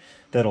here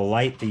that'll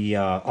light the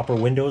upper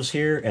windows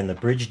here and the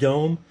bridge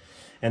dome.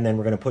 And then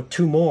we're going to put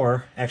 2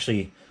 more.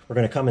 Actually, we're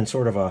going to come in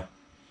sort of a,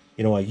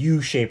 you know, a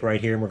U shape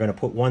right here, and we're going to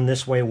put one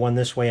this way, and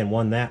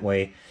one that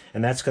way.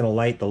 And that's going to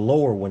light the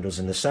lower windows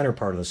in the center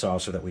part of the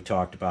saucer that we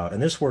talked about.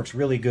 And this works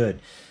really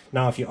good.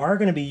 Now, if you are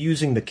going to be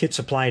using the kit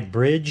supplied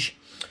bridge,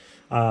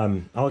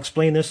 I'll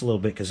explain this a little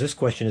bit because this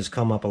question has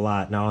come up a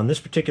lot. Now, on this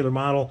particular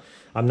model,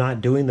 I'm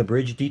not doing the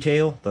bridge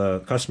detail.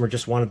 The customer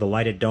just wanted the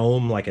lighted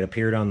dome like it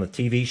appeared on the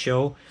TV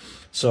show.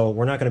 So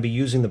we're not going to be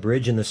using the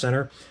bridge in the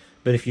center.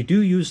 But if you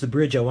do use the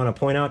bridge, I want to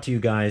point out to you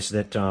guys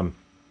that a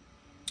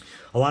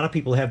lot of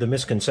people have the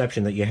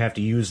misconception that you have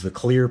to use the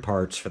clear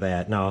parts for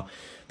that. Now,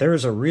 there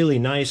is a really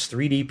nice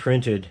 3D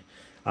printed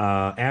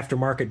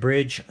aftermarket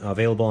bridge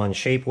available on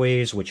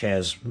Shapeways, which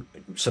has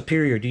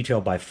superior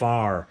detail by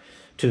far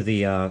to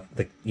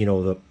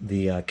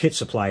the kit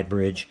supplied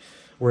bridge.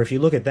 Where if you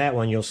look at that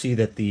one, you'll see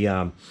that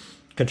the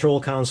control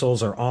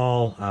consoles are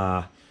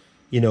all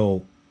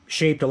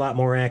shaped a lot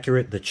more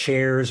accurate. The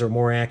chairs are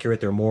more accurate.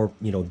 They're more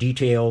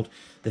detailed.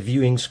 The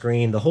viewing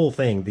screen, the whole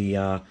thing,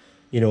 the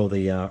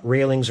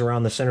railings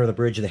around the center of the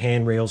bridge, the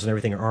handrails and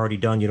everything are already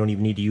done. You don't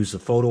even need to use the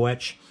photo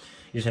etch.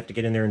 You just have to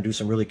get in there and do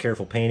some really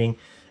careful painting.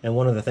 And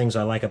one of the things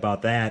I like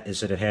about that is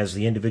that it has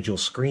the individual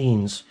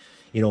screens,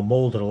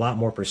 molded a lot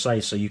more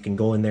precise. So you can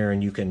go in there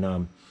and you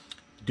can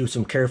do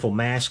some careful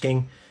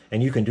masking,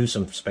 and you can do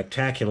some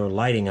spectacular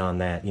lighting on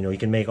that. You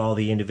can make all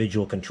the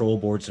individual control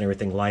boards and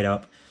everything light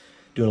up,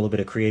 doing a little bit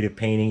of creative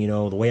painting.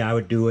 The way I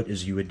would do it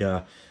is you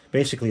would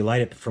basically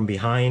light it from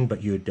behind,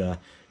 but you'd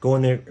go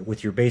in there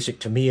with your basic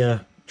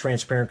Tamiya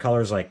transparent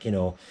colors like,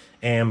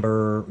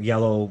 amber,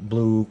 yellow,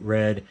 blue,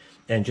 red,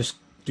 and just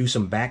do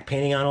some back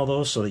painting on all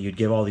those so that you'd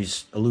give all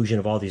these illusion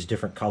of all these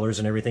different colors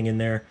and everything in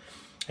there,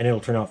 and it'll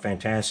turn out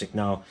fantastic.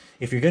 Now,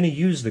 if you're going to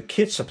use the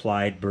kit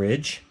supplied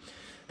bridge,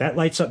 that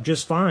lights up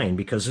just fine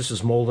because this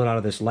is molded out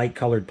of this light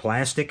colored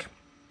plastic.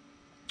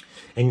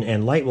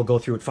 and light will go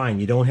through it fine.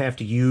 You don't have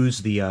to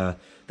use the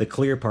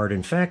clear part.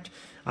 In fact,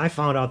 I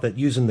found out that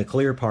using the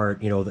clear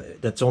part, you know,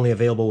 that's only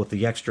available with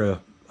the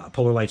extra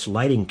Polar Lights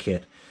lighting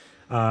kit,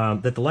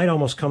 that the light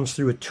almost comes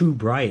through it too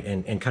bright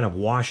and kind of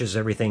washes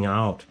everything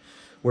out.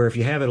 Where if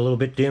you have it a little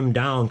bit dimmed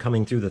down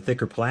coming through the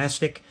thicker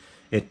plastic,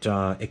 it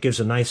gives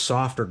a nice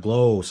softer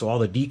glow. So all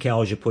the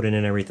decals you put in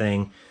and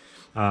everything,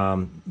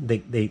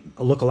 they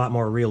look a lot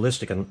more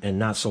realistic and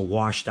not so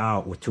washed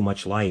out with too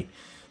much light.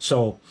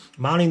 So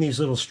mounting these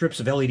little strips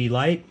of LED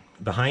light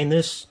behind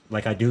this,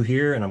 like I do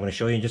here, and I'm going to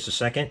show you in just a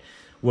second,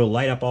 will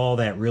light up all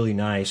that really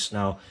nice.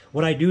 Now,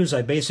 what I do is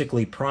I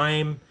basically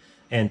prime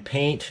and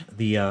paint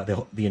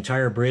the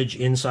entire bridge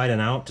inside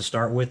and out to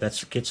start with.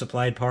 That's the kit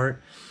supplied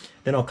part.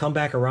 Then I'll come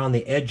back around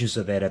the edges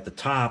of it at the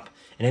top,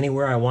 and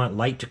anywhere I want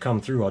light to come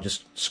through, I'll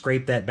just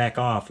scrape that back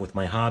off with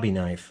my hobby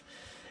knife.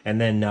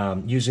 And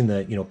then using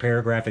the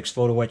Paragraphics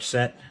photo etch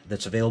set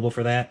that's available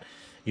for that,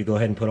 you go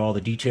ahead and put all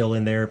the detail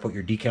in there, put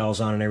your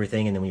decals on and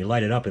everything, and then when you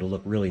light it up, it'll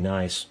look really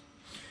nice.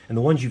 And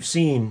the ones you've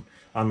seen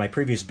on my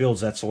previous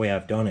builds, that's the way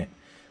I've done it.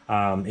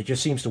 It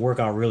just seems to work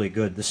out really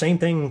good. The same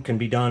thing can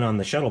be done on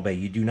the shuttle bay.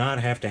 You do not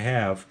have to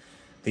have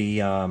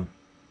the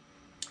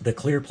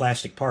clear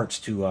plastic parts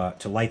to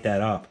light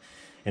that up.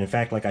 And in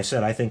fact, like I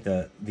said, I think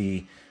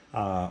the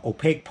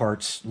opaque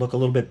parts look a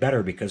little bit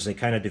better because they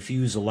kind of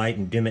diffuse the light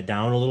and dim it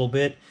down a little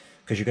bit,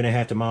 because you're going to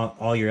have to mount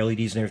all your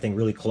LEDs and everything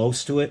really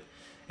close to it,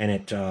 and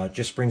it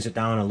just brings it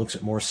down and looks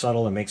it more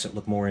subtle and makes it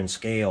look more in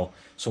scale.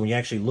 So when you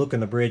actually look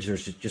in the bridge,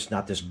 there's just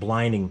not this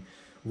blinding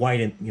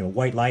white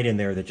white light in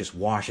there that just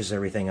washes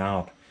everything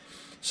out.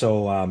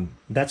 So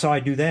that's how I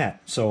do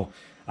that. So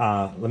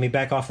let me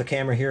back off the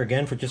camera here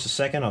again for just a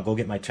second. I'll go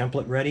get my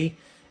template ready,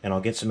 and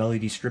I'll get some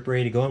LED strip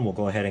ready to go, and we'll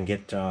go ahead and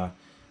get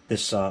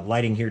this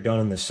lighting here done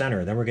in the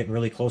center. Then we're getting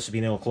really close to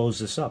being able to close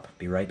this up.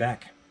 Be right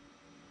back.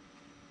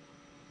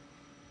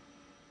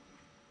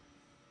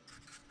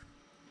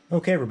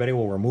 Okay, everybody,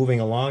 well, we're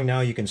moving along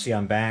now. You can see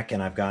I'm back,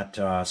 and I've got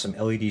some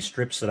LED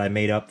strips that I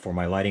made up for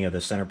my lighting of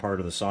the center part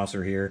of the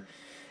saucer here,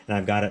 and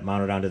I've got it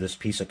mounted onto this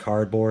piece of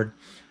cardboard.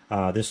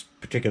 This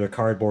particular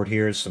cardboard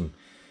here is some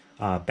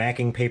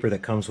backing paper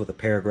that comes with a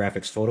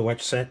Paragraphics photo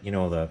etch set. You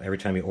know, every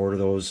time you order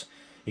those,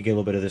 you get a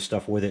little bit of this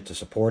stuff with it to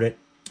support it,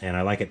 and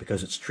I like it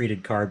because it's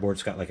treated cardboard.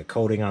 It's got like a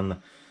coating on the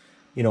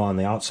on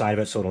the outside of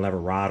it, so it'll never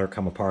rot or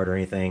come apart or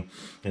anything,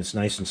 and it's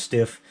nice and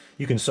stiff.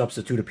 You can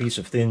substitute a piece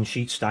of thin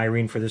sheet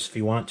styrene for this if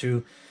you want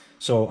to.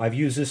 So I've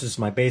used this as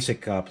my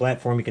basic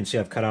platform. You can see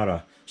I've cut out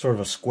a sort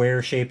of a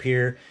square shape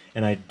here,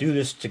 and I do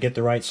this to get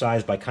the right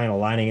size by kind of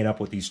lining it up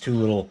with these two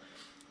little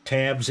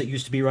tabs that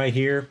used to be right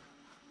here,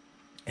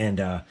 and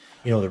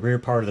the rear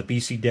part of the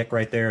BC deck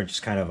right there, and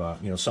just kind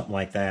of something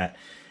like that.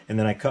 And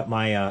then I cut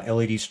my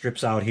LED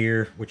strips out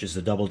here, which is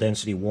the double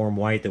density warm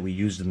white that we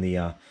used in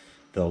the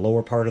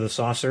lower part of the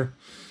saucer,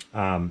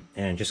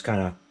 and just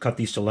kind of cut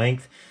these to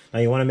length. Now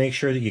you want to make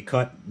sure that you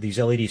cut these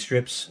LED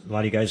strips. A lot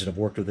of you guys that have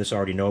worked with this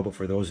already know, but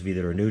for those of you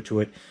that are new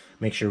to it,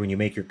 make sure when you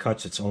make your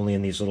cuts, it's only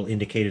in these little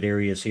indicated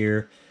areas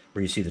here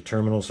where you see the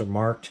terminals are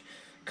marked.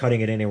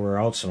 Cutting it anywhere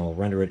else and it'll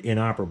render it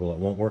inoperable. It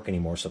won't work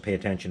anymore, so pay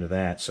attention to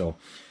that. So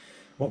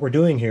what we're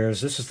doing here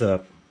is this is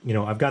the,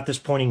 I've got this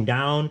pointing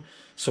down,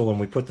 so when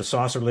we put the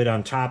saucer lid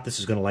on top, this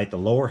is going to light the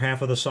lower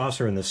half of the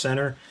saucer in the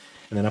center.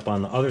 And then up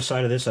on the other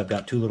side of this, I've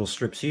got two little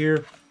strips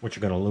here, which are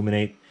going to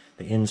illuminate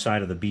the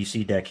inside of the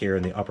BC deck here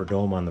and the upper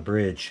dome on the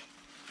bridge.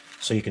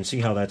 So you can see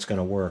how that's going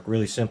to work.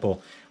 Really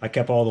simple. I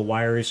kept all the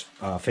wires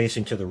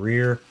facing to the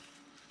rear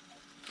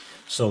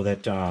so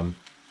that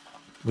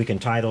we can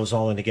tie those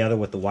all in together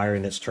with the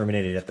wiring that's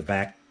terminated at the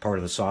back part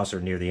of the saucer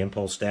near the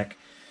impulse deck.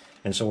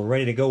 And so we're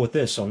ready to go with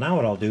this. So now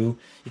what I'll do,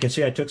 you can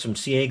see I took some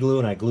CA glue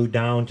and I glued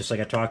down, just like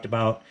I talked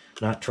about,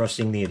 not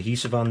trusting the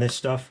adhesive on this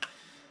stuff.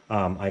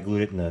 I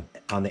glued it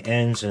on the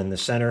ends and in the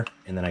center,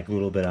 and then I glued a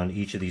little bit on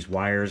each of these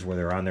wires where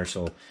they're on there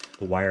so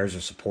the wires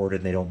are supported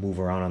and they don't move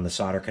around on the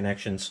solder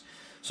connections.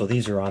 So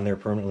these are on there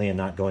permanently and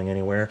not going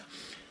anywhere.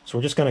 So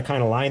we're just going to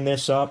kind of line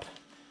this up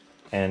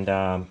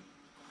and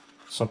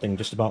something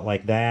just about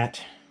like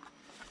that.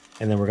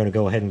 And then we're going to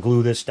go ahead and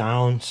glue this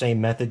down.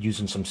 Same method,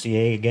 using some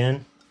CA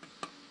again.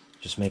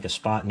 Just make a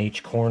spot in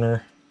each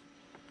corner.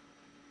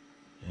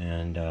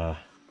 And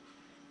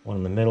one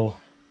in the middle,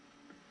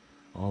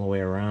 all the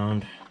way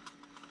around.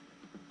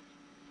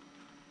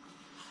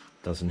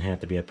 Doesn't have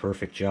to be a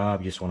perfect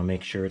job. You just want to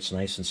make sure it's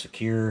nice and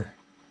secure.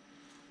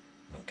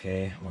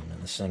 Okay, one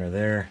in the center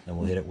there. Then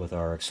we'll hit it with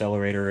our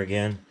accelerator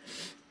again.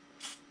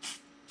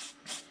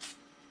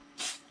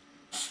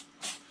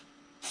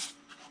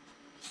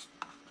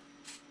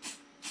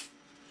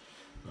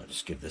 I'll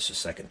just give this a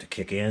second to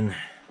kick in.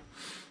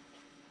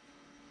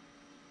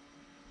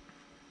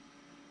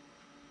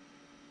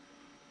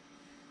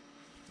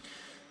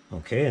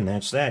 Okay, and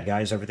that's that,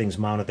 guys. Everything's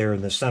mounted there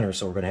in the center,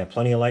 so we're going to have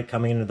plenty of light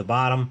coming into the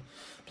bottom,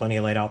 plenty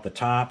of light out the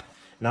top.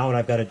 Now what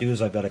I've got to do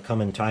is I've got to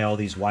come and tie all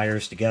these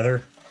wires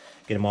together,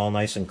 get them all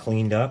nice and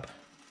cleaned up.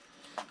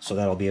 So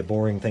that'll be a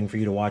boring thing for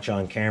you to watch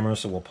on camera,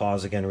 so we'll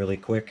pause again really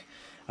quick.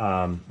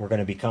 We're going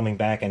to be coming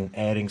back and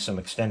adding some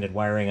extended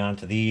wiring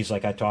onto these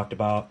like I talked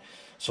about,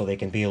 so they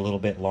can be a little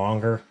bit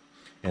longer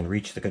and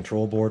reach the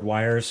control board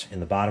wires in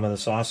the bottom of the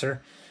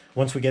saucer.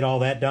 Once we get all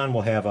that done,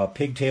 we'll have a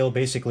pigtail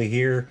basically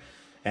here,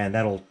 and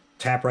that'll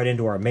tap right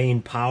into our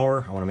main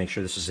power. I want to make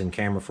sure this is in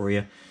camera for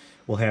you.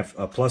 We'll have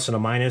a plus and a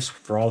minus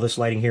for all this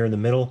lighting here in the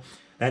middle.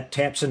 That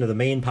taps into the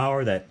main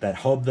power, that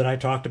hub that I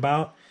talked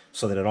about,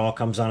 so that it all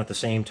comes on at the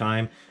same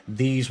time.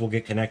 These will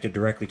get connected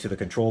directly to the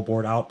control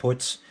board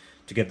outputs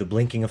to give the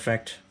blinking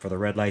effect for the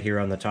red light here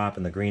on the top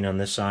and the green on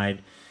this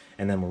side.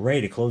 And then we're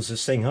ready to close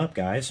this thing up,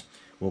 guys.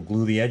 We'll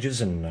glue the edges,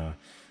 and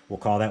we'll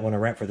call that one a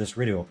wrap for this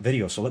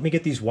video. So let me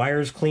get these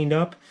wires cleaned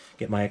up,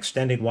 get my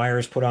extended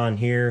wires put on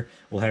here.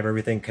 We'll have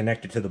everything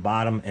connected to the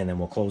bottom, and then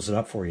we'll close it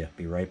up for you.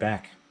 Be right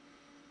back.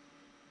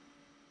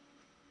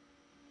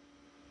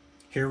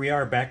 Here we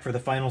are back for the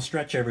final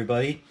stretch,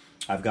 everybody.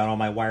 I've got all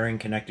my wiring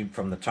connected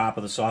from the top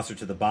of the saucer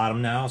to the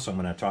bottom now, so I'm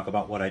going to talk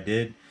about what I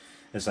did.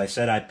 As I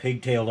said, I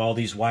pigtailed all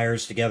these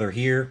wires together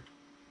here,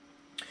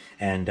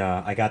 and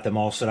I got them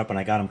all set up, and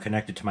I got them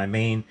connected to my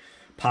main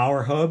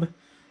power hub.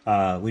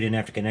 We didn't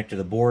have to connect to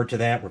the board to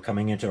that. We're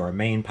coming into our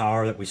main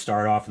power that we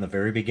started off in the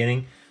very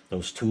beginning.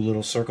 Those two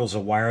little circles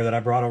of wire that I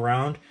brought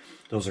around,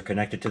 those are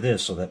connected to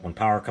this, so that when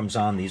power comes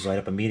on, these light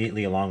up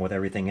immediately along with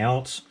everything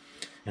else.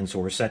 And so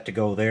we're set to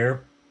go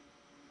there.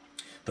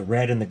 The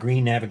red and the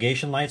green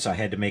navigation lights, I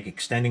had to make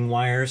extending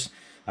wires.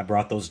 I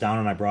brought those down,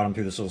 and I brought them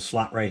through this little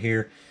slot right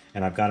here,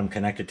 and I've got them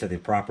connected to the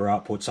proper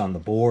outputs on the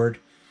board.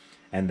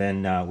 And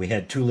then we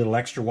had two little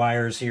extra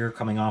wires here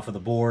coming off of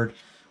the board,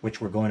 which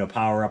we're going to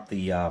power up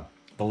the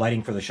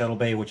lighting for the shuttle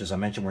bay, which, as I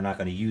mentioned, we're not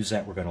going to use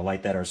that. We're going to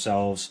light that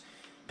ourselves,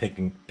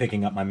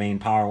 picking up my main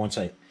power once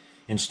I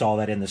install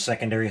that in the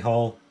secondary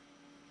hull.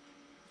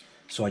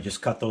 So I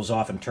just cut those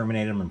off and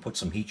terminated them and put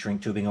some heat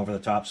shrink tubing over the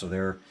top, so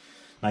they're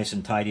nice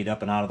and tidied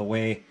up and out of the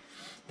way.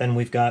 Then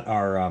we've got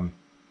our,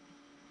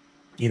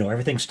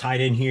 everything's tied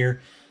in here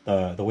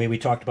the way we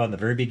talked about in the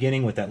very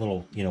beginning with that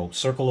little,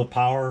 circle of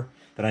power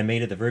that I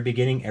made at the very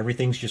beginning.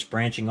 Everything's just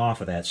branching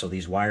off of that. So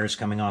these wires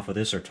coming off of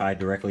this are tied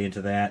directly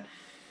into that.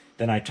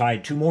 Then I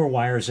tied two more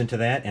wires into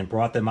that and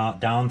brought them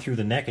out down through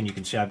the neck, and you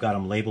can see I've got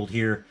them labeled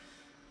here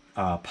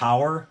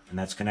power, and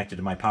that's connected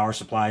to my power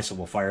supply. So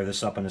we'll fire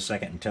this up in a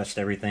second and test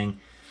everything.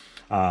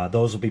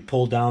 Those will be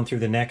pulled down through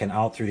the neck and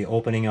out through the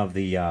opening of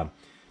the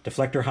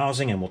deflector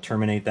housing, and we'll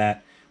terminate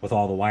that with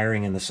all the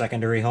wiring in the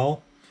secondary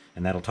hull,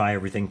 and that'll tie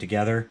everything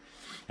together.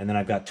 And then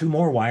I've got two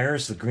more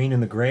wires, the green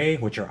and the gray,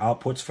 which are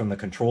outputs from the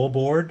control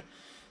board.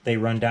 They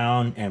run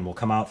down and will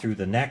come out through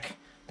the neck,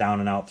 down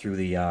and out through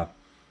the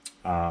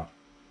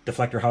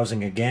deflector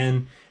housing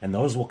again, and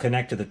those will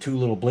connect to the two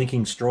little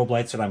blinking strobe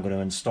lights that I'm going to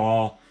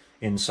install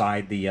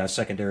inside the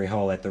secondary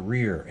hull at the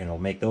rear, and it'll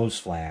make those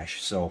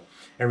flash. So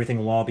everything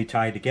will all be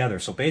tied together.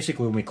 So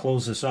basically, when we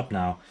close this up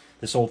now,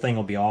 this whole thing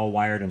will be all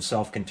wired and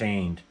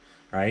self-contained,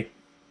 right?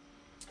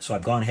 So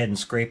I've gone ahead and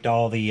scraped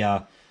all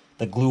the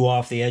glue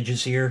off the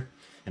edges here,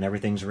 and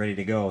everything's ready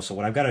to go. So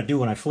what I've got to do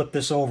when I flip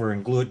this over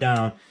and glue it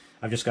down,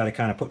 I've just got to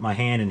kind of put my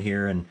hand in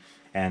here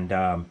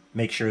and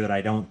make sure that I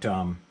don't,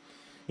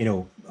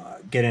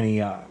 get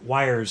any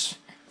wires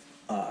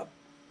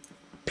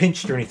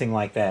pinched or anything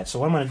like that. So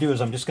what I'm going to do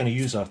is I'm just going to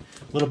use a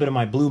little bit of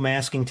my blue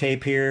masking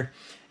tape here,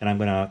 and I'm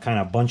going to kind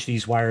of bunch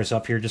these wires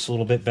up here just a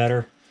little bit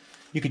better.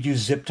 You could use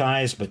zip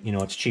ties, but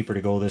it's cheaper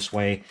to go this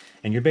way.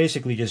 And you're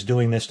basically just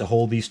doing this to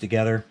hold these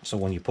together, so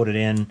when you put it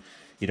in,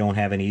 you don't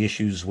have any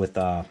issues with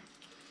them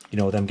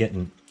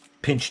getting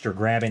pinched or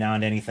grabbing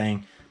onto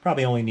anything.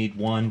 Probably only need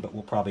one, but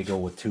we'll probably go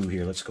with two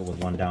here. Let's go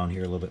with one down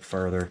here a little bit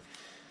further,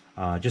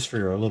 just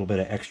for a little bit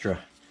of extra.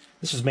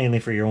 This is mainly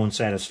for your own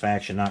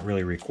satisfaction, not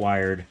really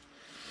required.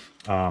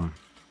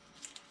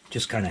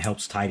 Just kind of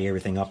helps tidy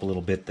everything up a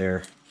little bit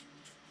there.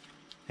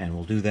 And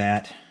we'll do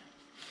that.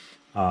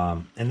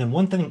 And then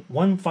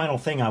one final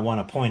thing I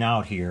want to point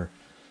out here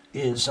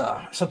is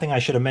something I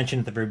should have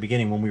mentioned at the very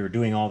beginning when we were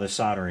doing all this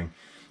soldering.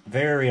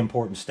 Very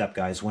important step,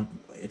 guys. When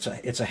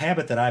it's a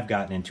habit that I've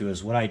gotten into,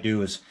 is what I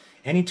do is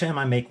anytime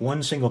I make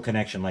one single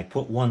connection, like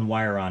put one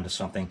wire onto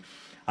something,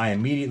 I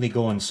immediately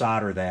go and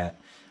solder that.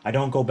 I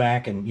don't go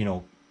back and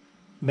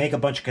make a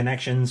bunch of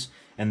connections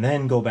and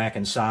then go back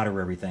and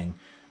solder everything,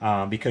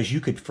 because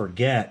you could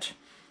forget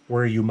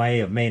where you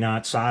may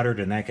not soldered,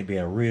 and that could be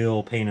a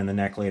real pain in the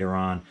neck later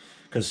on.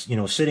 Because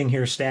sitting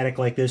here static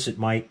like this, it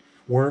might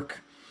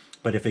work,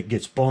 but if it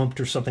gets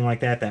bumped or something like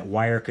that, that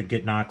wire could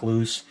get knocked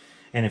loose.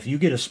 And if you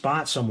get a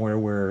spot somewhere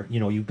where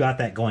you've got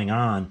that going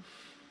on,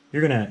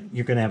 you're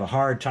gonna have a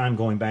hard time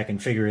going back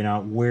and figuring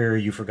out where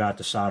you forgot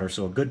to solder.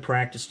 So a good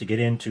practice to get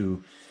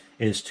into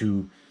is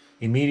to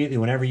immediately,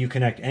 whenever you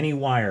connect any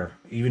wire,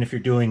 even if you're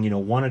doing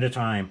one at a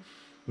time,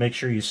 make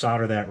sure you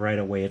solder that right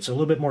away. It's a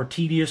little bit more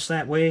tedious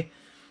that way,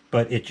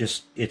 but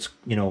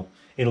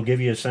it'll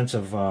give you a sense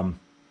of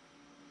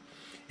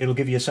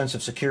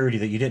security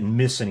that you didn't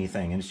miss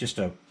anything, and it's just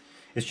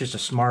a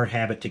smart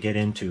habit to get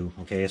into.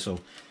 Okay, so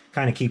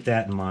kind of keep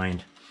that in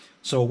mind.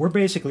 So we're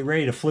basically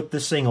ready to flip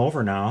this thing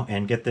over now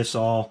and get this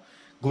all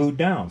glued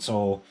down.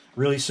 So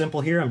really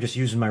simple here. I'm just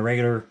using my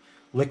regular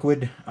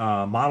liquid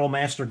Model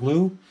Master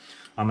glue.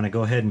 I'm going to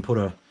go ahead and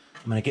I'm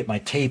going to get my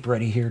tape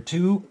ready here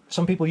too.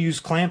 Some people use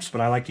clamps,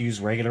 but I like to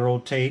use regular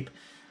old tape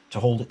to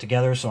hold it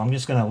together. So I'm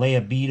just going to lay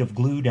a bead of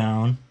glue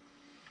down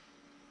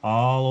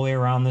all the way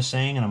around this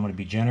thing, and I'm going to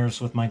be generous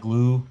with my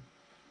glue.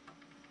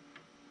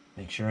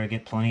 Make sure I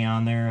get plenty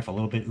on there. If a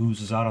little bit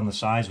oozes out on the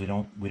sides, we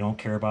don't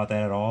care about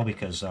that at all,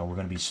 because we're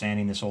going to be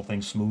sanding this whole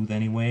thing smooth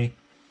anyway.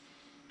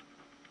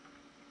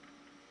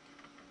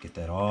 Get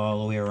that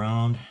all the way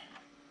around.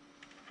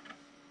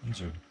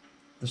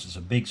 This is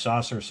a big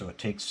saucer, so it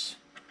takes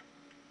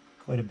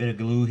quite a bit of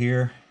glue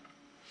here.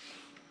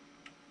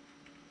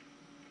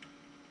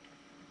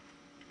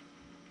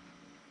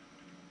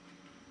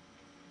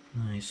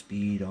 Nice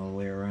bead all the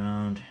way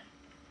around.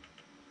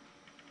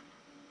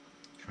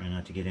 Try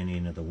not to get any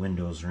into the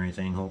windows or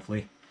anything,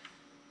 hopefully.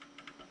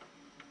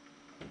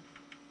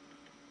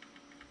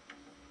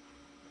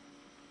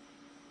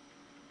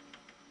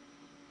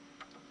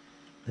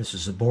 This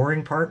is a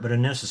boring part, but a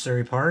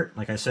necessary part.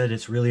 Like I said,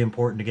 it's really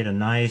important to get a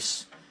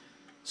nice,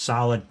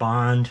 solid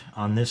bond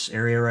on this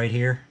area right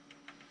here.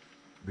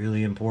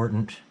 Really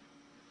important.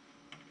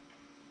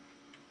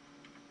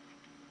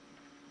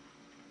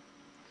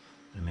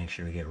 And make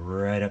sure we get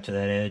right up to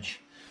that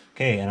edge.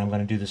 Okay, and I'm going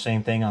to do the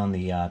same thing on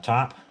the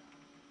top.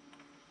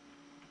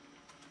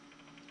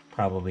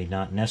 Probably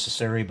not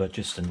necessary, but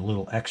just a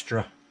little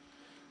extra.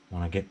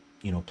 Want to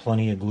get,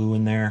 plenty of glue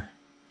in there.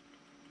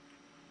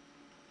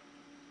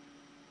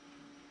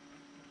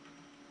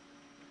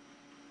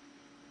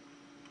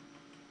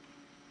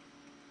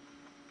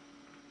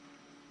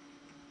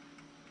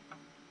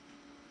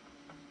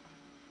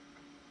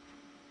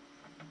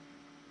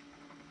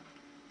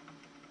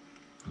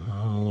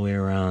 All the way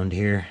around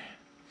here.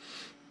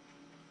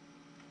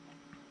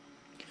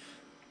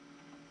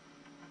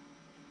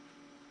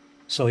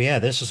 So yeah,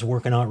 this is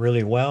working out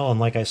really well, and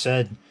like I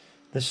said,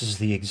 this is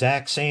the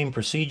exact same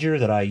procedure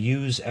that I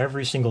use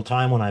every single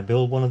time when I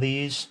build one of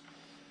these,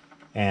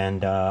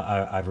 and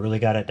I've really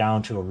got it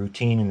down to a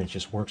routine, and it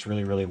just works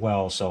really, really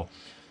well. So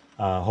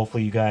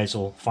hopefully you guys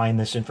will find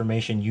this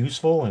information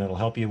useful, and it'll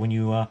help you when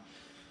you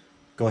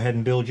go ahead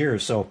and build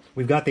yours. So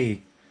we've got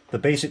the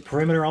basic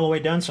perimeter all the way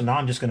done, so now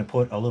I'm just going to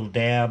put a little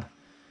dab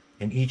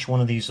in each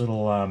one of these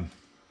little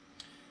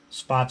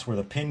spots where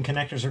the pin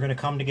connectors are going to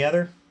come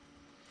together.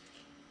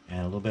 And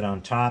a little bit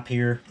on top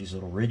here, these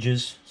little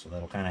ridges, so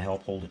that'll kind of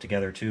help hold it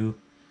together too.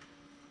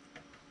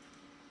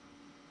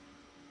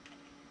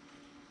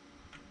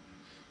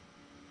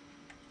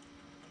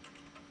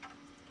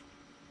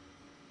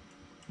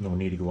 No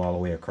need to go all the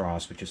way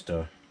across, but just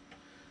a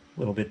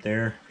little bit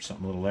there, for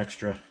something a little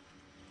extra.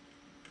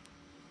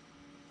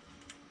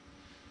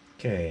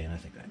 Okay, and I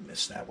think I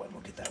missed that one. We'll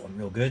get that one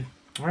real good.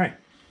 All right,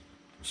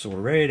 so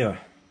we're ready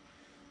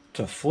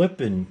to flip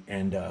and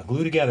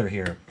glue together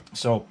here.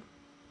 So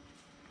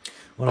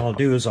what I'll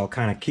do is I'll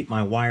kind of keep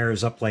my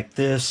wires up like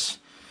this,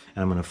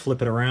 and I'm going to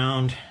flip it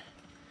around.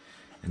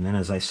 And then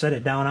as I set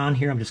it down on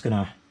here, I'm just going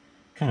to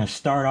kind of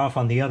start off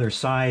on the other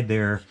side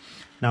there.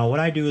 Now what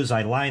I do is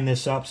I line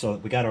this up so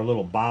we got our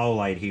little bow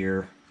light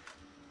here.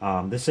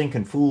 This thing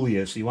can fool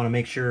you, so you want to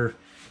make sure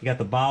you got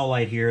the bow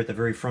light here at the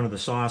very front of the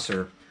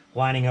saucer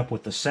lining up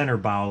with the center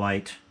bow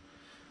light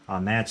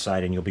on that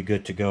side, and you'll be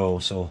good to go.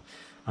 So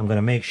I'm going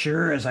to make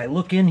sure as I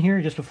look in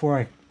here just before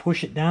I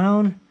push it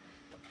down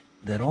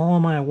that all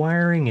my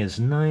wiring is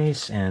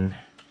nice and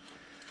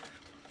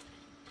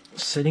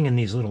sitting in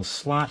these little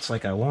slots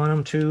like I want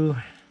them to.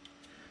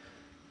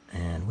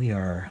 And we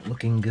are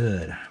looking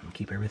good. I'm going to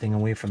keep everything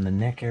away from the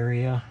neck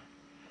area.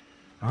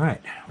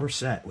 Alright, we're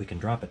set. We can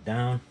drop it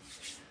down.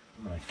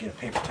 I'm going to get a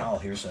paper towel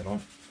here so I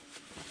don't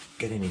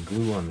get any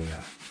glue on the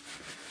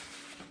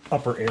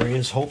upper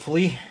areas,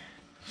 hopefully.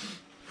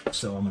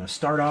 So I'm going to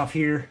start off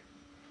here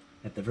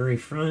at the very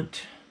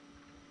front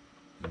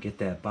and get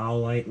that bow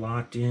light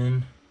locked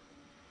in.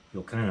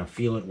 You'll kind of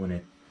feel it when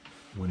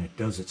it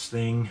does its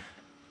thing.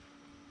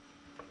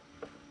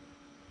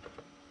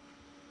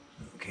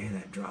 Okay,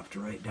 that dropped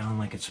right down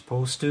like it's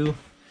supposed to.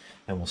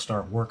 And we'll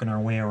start working our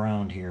way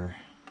around here.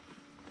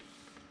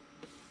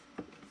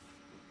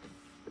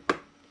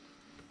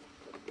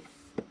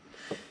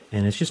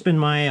 And it's just been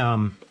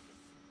my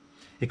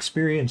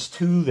experience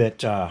too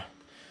that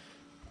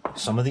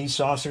some of these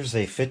saucers,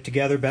 they fit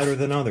together better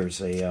than others.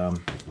 They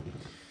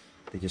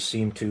just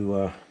seem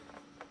to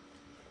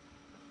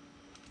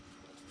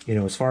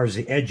as far as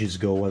the edges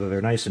go, whether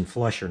they're nice and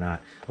flush or not.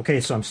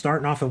 Okay, so I'm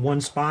starting off in one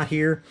spot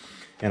here,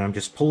 and I'm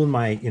just pulling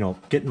my,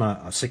 getting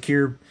a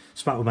secure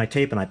spot with my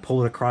tape, and I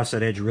pull it across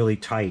that edge really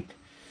tight,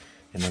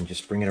 and then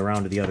just bring it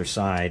around to the other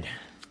side.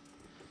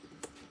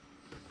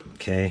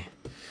 Okay,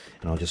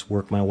 and I'll just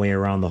work my way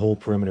around the whole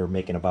perimeter,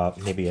 making about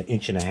maybe 1.5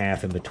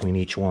 inches in between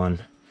each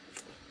one.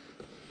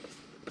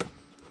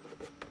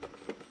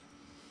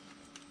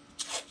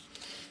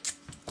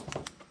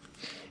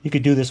 You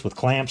could do this with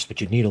clamps,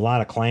 but you'd need a lot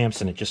of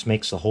clamps, and it just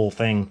makes the whole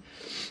thing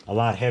a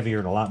lot heavier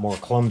and a lot more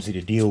clumsy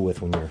to deal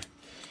with when you've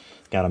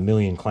got a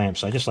million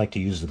clamps. So I just like to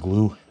use the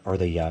glue or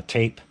the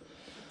tape.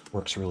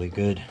 Works really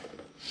good.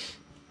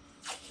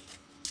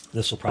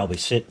 This will probably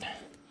sit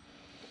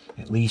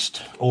at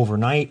least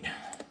overnight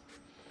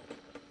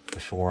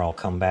before I'll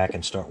come back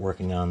and start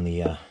working on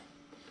the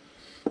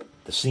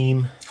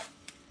seam.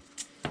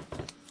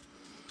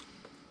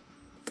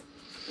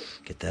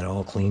 Get that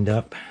all cleaned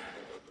up.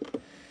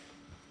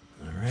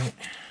 All right,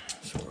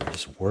 so we're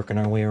just working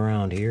our way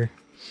around here.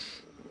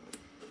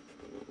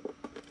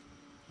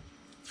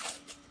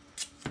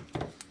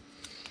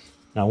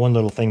 Now, one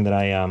little thing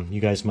that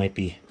you guys might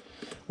be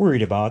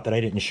worried about that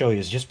I didn't show you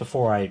is just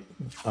before I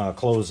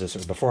closed this,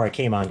 or before I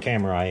came on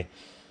camera, I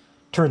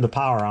turned the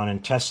power on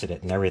and tested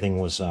it, and everything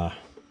was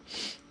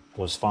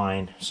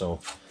fine. So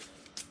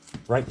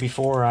right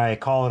before I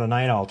call it a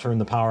night, I'll turn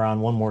the power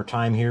on one more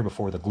time here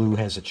before the glue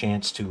has a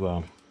chance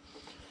to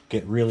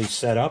get really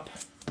set up.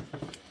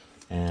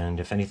 And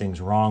if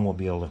anything's wrong, we'll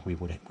be able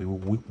to,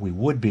 we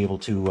would be able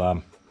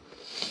to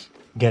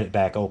get it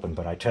back open.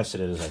 But I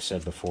tested it, as I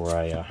said, before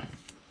I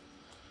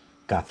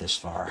got this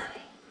far.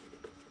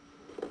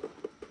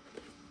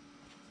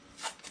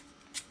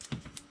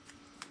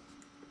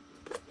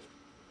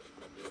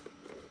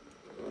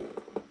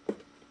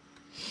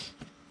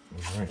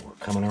 All right, we're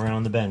coming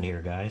around the bend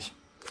here, guys.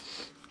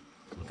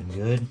 Looking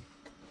good.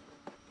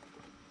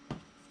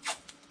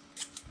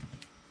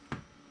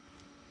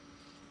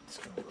 Let's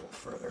go a little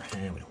further. We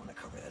don't want to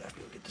cover that up.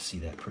 You'll get to see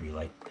that pretty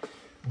light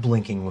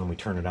blinking when we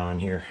turn it on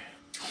here.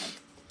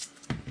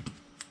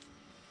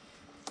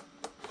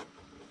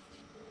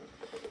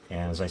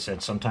 And as I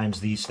said,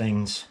 sometimes these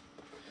things,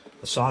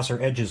 the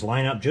saucer edges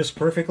line up just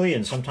perfectly,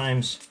 and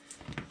sometimes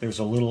there's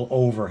a little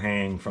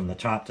overhang from the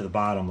top to the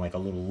bottom, like a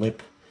little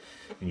lip,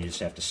 and you just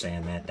have to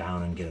sand that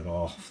down and get it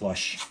all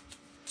flush.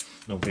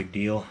 No big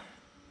deal.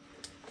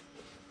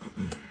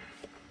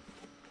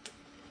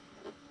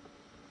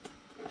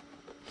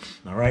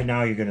 Now, right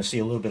now you're going to see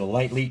a little bit of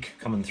light leak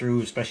coming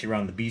through, especially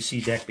around the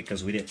BC deck,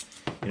 because we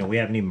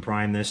haven't even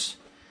primed this.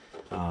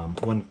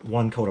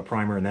 One coat of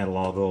primer and that'll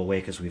all go away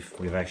because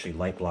we've actually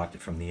light blocked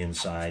it from the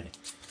inside.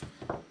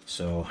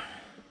 So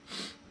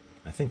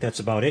I think that's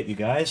about it, you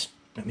guys.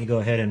 Let me go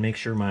ahead and make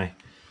sure my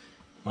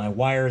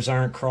wires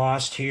aren't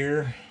crossed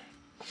here.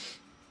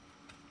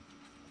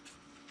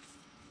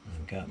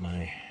 I've got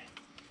my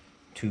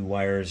 2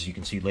 wires you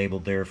can see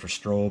labeled there for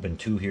strobe and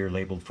 2 here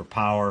labeled for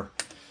power.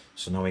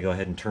 So now we go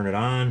ahead and turn it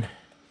on.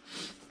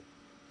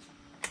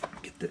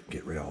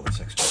 Get rid of all this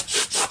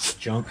extra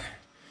junk.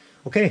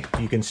 Okay,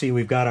 you can see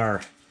we've got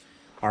our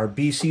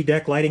BC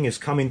deck lighting is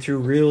coming through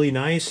really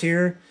nice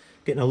here.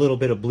 Getting a little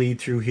bit of bleed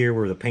through here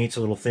where the paint's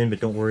a little thin, but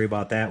don't worry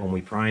about that. When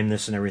we prime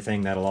this and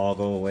everything, that'll all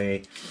go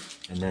away.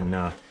 And then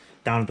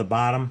down at the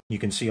bottom, you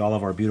can see all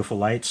of our beautiful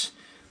lights.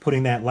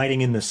 Putting that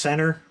lighting in the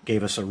center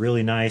gave us a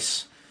really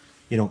nice,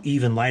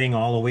 even lighting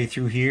all the way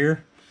through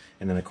here.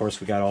 And then, of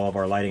course, we got all of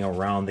our lighting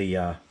around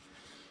the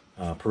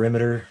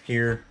perimeter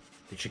here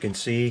that you can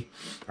see.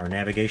 Our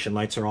navigation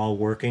lights are all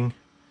working.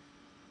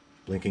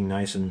 Blinking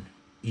nice and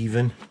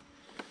even.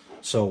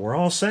 So we're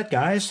all set,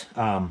 guys.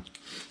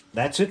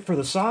 That's it for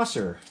the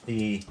saucer.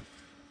 The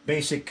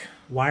basic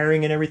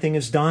wiring and everything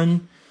is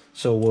done.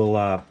 So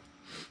we'll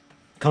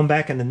come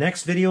back in the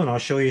next video and I'll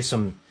show you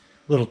some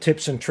little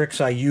tips and tricks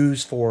I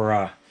use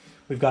for,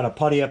 we've got to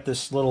putty up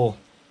this little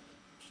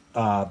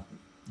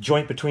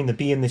joint between the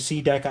B and the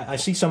C deck. I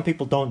see some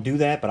people don't do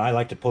that, but I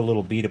like to put a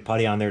little bead of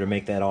putty on there to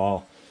make that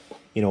all,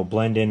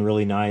 blend in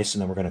really nice.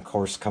 And then we're going to, of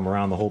course, come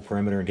around the whole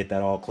perimeter and get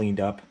that all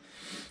cleaned up.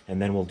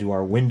 And then we'll do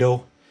our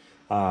window,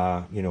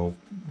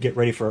 get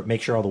ready for it,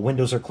 make sure all the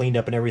windows are cleaned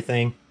up and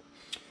everything.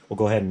 We'll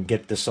go ahead and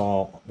get this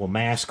all, we'll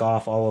mask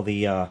off all of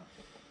the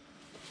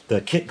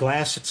kit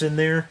glass that's in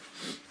there.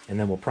 And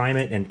then we'll prime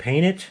it and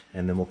paint it.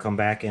 And then we'll come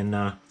back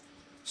and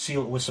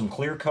seal it with some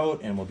clear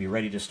coat. And we'll be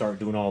ready to start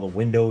doing all the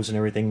windows and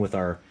everything with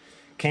our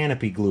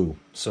canopy glue.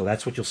 So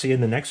that's what you'll see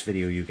in the next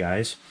video, you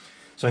guys.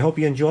 So I hope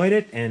you enjoyed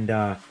it. And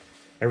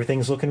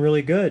everything's looking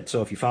really good.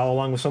 So if you follow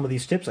along with some of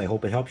these tips, I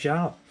hope it helps you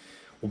out.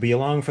 We'll be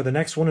along for the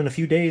next one in a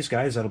few days,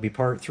 guys. That'll be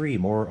part 3. A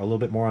little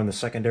bit more on the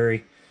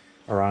secondary,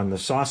 or on the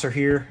saucer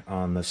here,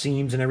 on the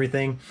seams and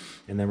everything.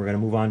 And then we're going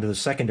to move on to the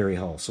secondary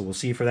hull. So we'll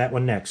see you for that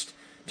one next.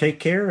 Take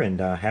care, and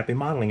happy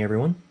modeling,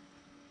 everyone.